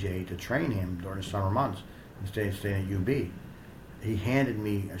pay Jay to train him during the summer months instead of staying at UB. He handed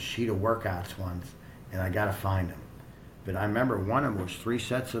me a sheet of workouts once, and I got to find them. But I remember one of them was 3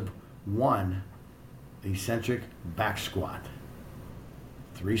 sets of 1 eccentric back squat.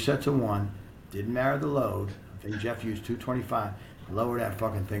 3 sets of 1, didn't matter the load. I think Jeff used 225. Lower that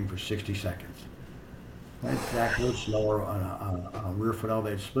fucking thing for 60 seconds. That's Zach Lutz lower on a rear foot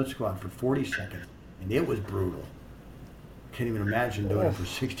elevated split squat for 40 seconds, and it was brutal. Can't even imagine doing it for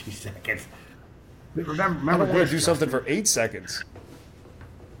 60 seconds. But remember I don't want this, to do something for 8 seconds.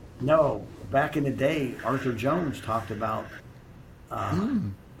 No, back in the day, Arthur Jones talked about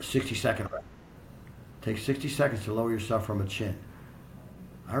 60-second rep. Take 60 seconds to lower yourself from a chin.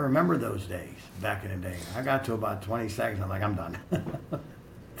 I remember those days back in the day. I got to about 20 seconds. I'm like, I'm done.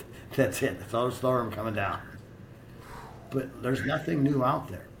 That's it. That's all the slower I'm coming down. But there's nothing new out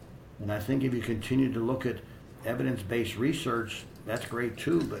there. And I think if you continue to look at evidence-based research, that's great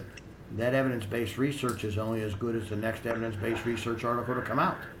too, but that evidence-based research is only as good as the next evidence-based research article to come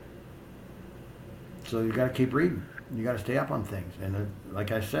out. So you got to keep reading. You got to stay up on things. And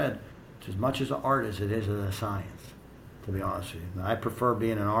like I said, it's as much as an art as it is a science, to be honest with you. Now, I prefer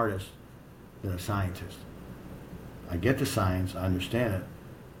being an artist than a scientist. I get the science, I understand it,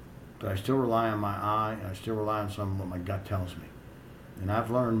 but I still rely on my eye, and I still rely on some of what my gut tells me. And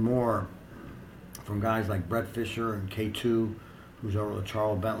I've learned more from guys like Brett Fisher and K2, who's over at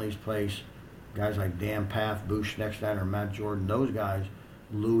Charles Bentley's place, guys like Dan Path, Boosh Schnecksteiner, Matt Jordan, those guys,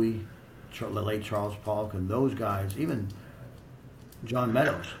 Louis, the late Charles Polk, and those guys, even John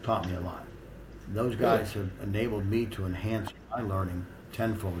Meadows taught me a lot. Those guys have enabled me to enhance my learning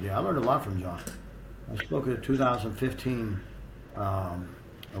tenfold. Yeah, I learned a lot from John. I spoke at the 2015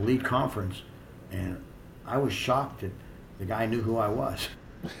 Elite Conference, and I was shocked that the guy knew who I was.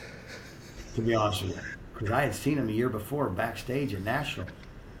 to be honest with you, because I had seen him a year before backstage at Nationals.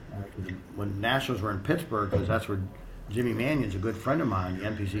 When Nationals were in Pittsburgh, because that's where Jimmy Mannion's a good friend of mine, the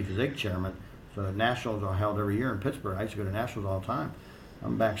NPC Physique chairman. So the Nationals are held every year in Pittsburgh. I used to go to Nationals all the time.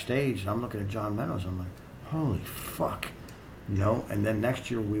 I'm backstage and I'm looking at John Meadows. I'm like, holy fuck, you know. And then next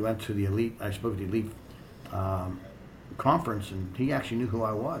year we went to the Elite. I spoke at the Elite conference, and he actually knew who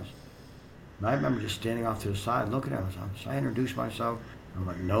I was. And I remember just standing off to the side, looking at him. So I introduced myself. I'm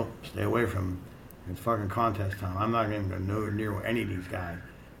like, nope, stay away from him. It's fucking contest time. I'm not even going to know near any of these guys.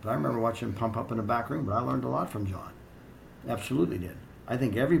 But I remember watching him pump up in the back room. But I learned a lot from John. Absolutely did. I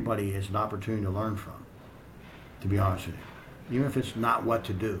think everybody is an opportunity to learn from, to be honest with you. Even if it's not what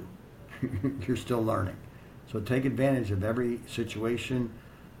to do, you're still learning. So take advantage of every situation.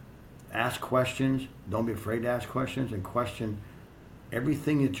 Ask questions. Don't be afraid to ask questions, and question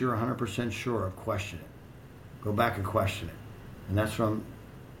everything that you're 100% sure of. Question it. Go back and question it. And that's what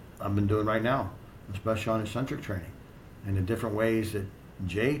I've been doing right now, especially on eccentric training and the different ways that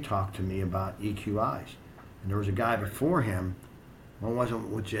Jay talked to me about EQIs. And there was a guy before him. One wasn't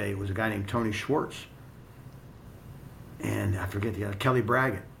with Jay. It was a guy named Tony Schwartz. And I forget the other, Kelly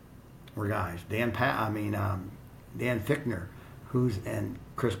Braggett were guys. Dan Fichtner, and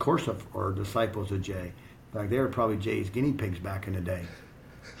Chris Korsoff are disciples of Jay. In fact, they were probably Jay's guinea pigs back in the day.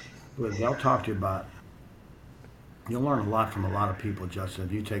 But they'll talk to you about, you'll learn a lot from a lot of people, Justin,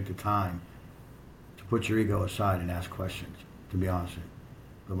 if you take the time to put your ego aside and ask questions, to be honest with you.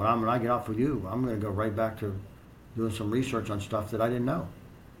 But when I get off with you, I'm going to go right back to doing some research on stuff that I didn't know.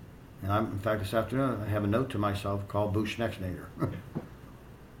 And in fact, this afternoon, I have a note to myself called Boo Schnecksnader.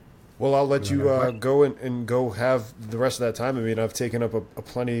 Well, I'll let you go and go have the rest of that time. I mean, I've taken up a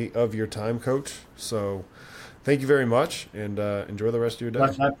plenty of your time, Coach. So thank you very much, and enjoy the rest of your day.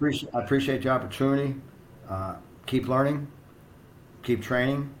 I appreciate the opportunity. Keep learning, keep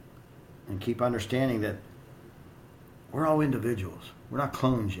training, and keep understanding that we're all individuals. We're not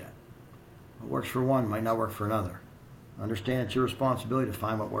clones yet. What works for one might not work for another. Understand it's your responsibility to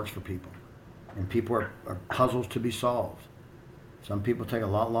find what works for people. And people are puzzles to be solved. Some people take a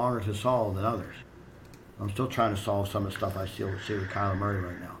lot longer to solve than others. I'm still trying to solve some of the stuff I see with Kyler Murray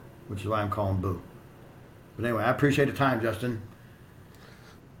right now, which is why I'm calling Boo. But anyway, I appreciate the time, Justin.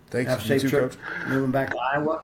 Thanks. Have a safe trip moving back to Iowa.